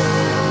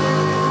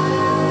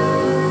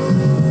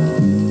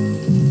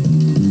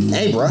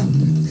 Hey, bruh.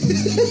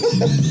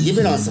 You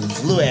been on some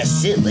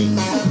flu-ass shit lately.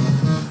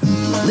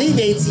 Leave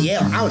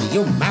ATL out of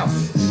your mouth.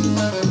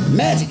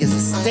 Magic is a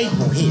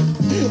staple here,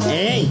 and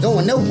it ain't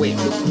going nowhere.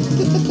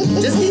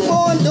 Just keep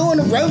on doing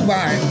the road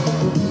bar,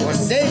 or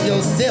save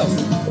yourself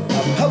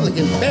a public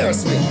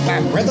embarrassment,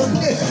 my brother.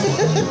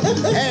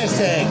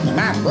 Hashtag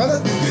my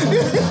brother.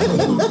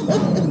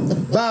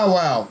 Bow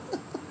Wow.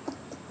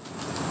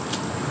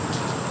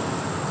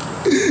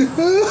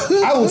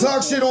 I will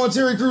talk shit on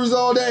Terry Crews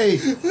all day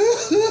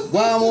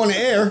while I'm on the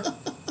air.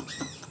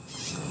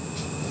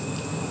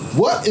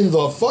 What in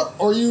the fuck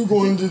are you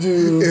going to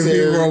do If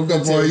he broke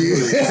up on you.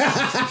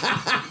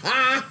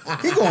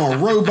 He gonna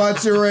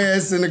robot your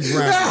ass in the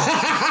ground.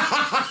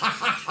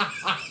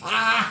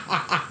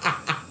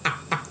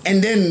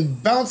 And then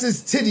bounce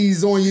his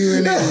titties on you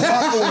and then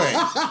walk away.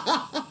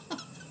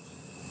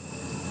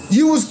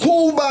 You was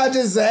cool by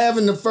just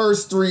having the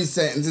first 3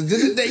 sentences.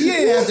 You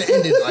didn't have to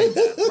end it like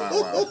that,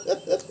 Bow Wow.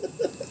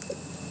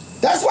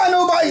 That's why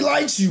nobody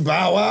likes you,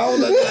 Bow Wow.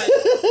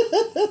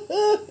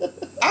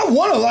 I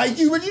want to like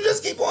you, but you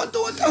just keep on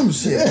doing dumb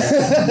shit.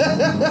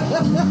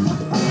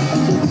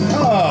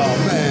 Oh,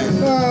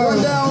 man.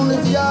 Rundown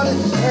if you got it.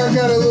 I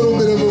got a little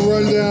bit of a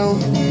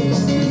rundown.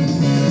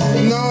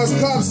 Nas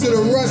cops to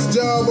the Rush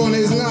job on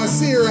his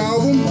Nasir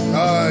album.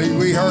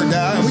 We heard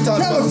that. We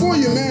talked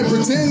California man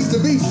pretends to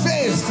be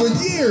feds for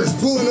years,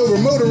 pulling over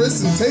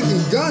motorists and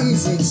taking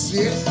guns and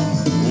shit.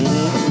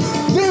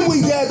 Then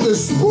we got the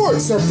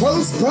sports are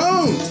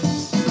postponed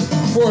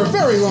for a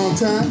very long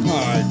time. All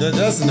right,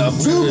 that's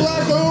enough. 2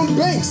 black-owned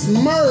banks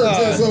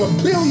merged as a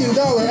 $1 billion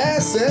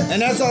asset.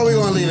 And that's all we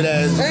want to leave it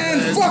as.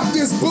 And fuck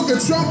this book of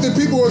Trump that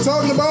people are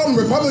talking about, and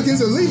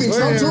Republicans are leaving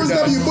Trump. George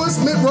W. Bush,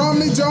 Mitt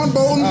Romney, John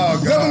Bolton,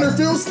 Governor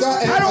Phil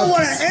Scott. I don't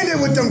want to end it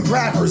with them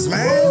crappers,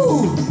 man.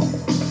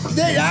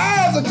 I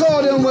have to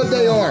call them what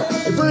they are.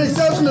 For the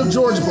exception of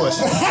George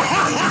Bush.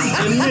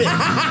 Admit.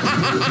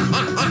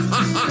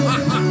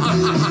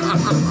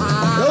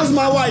 Those are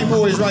my white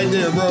boys right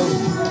there, bro.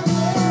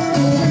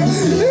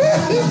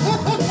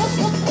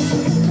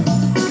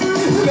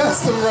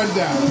 That's the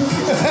rundown.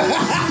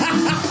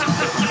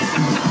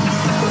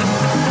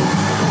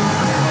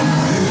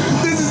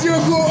 This is your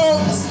Cool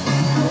Oaks.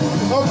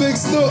 I'm Big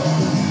Snook.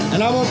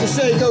 And I'm Uncle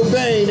Shay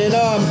Cobain. And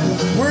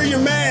wear your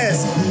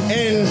mask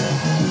and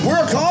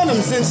Wear a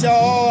condom since y'all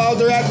all out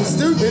there acting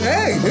stupid.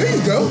 Hey, there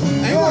you go.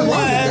 Ain't You don't nothing want wrong to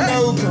with have that.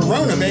 no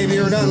corona, baby,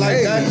 or nothing like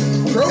Hey,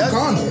 that. pro That's-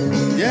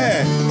 condom.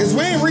 Yeah, because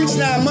we ain't reached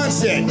 9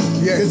 months yet.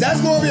 Yeah. Because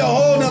that's going to be a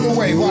whole nother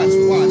way. Watch.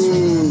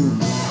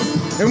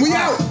 And we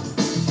out.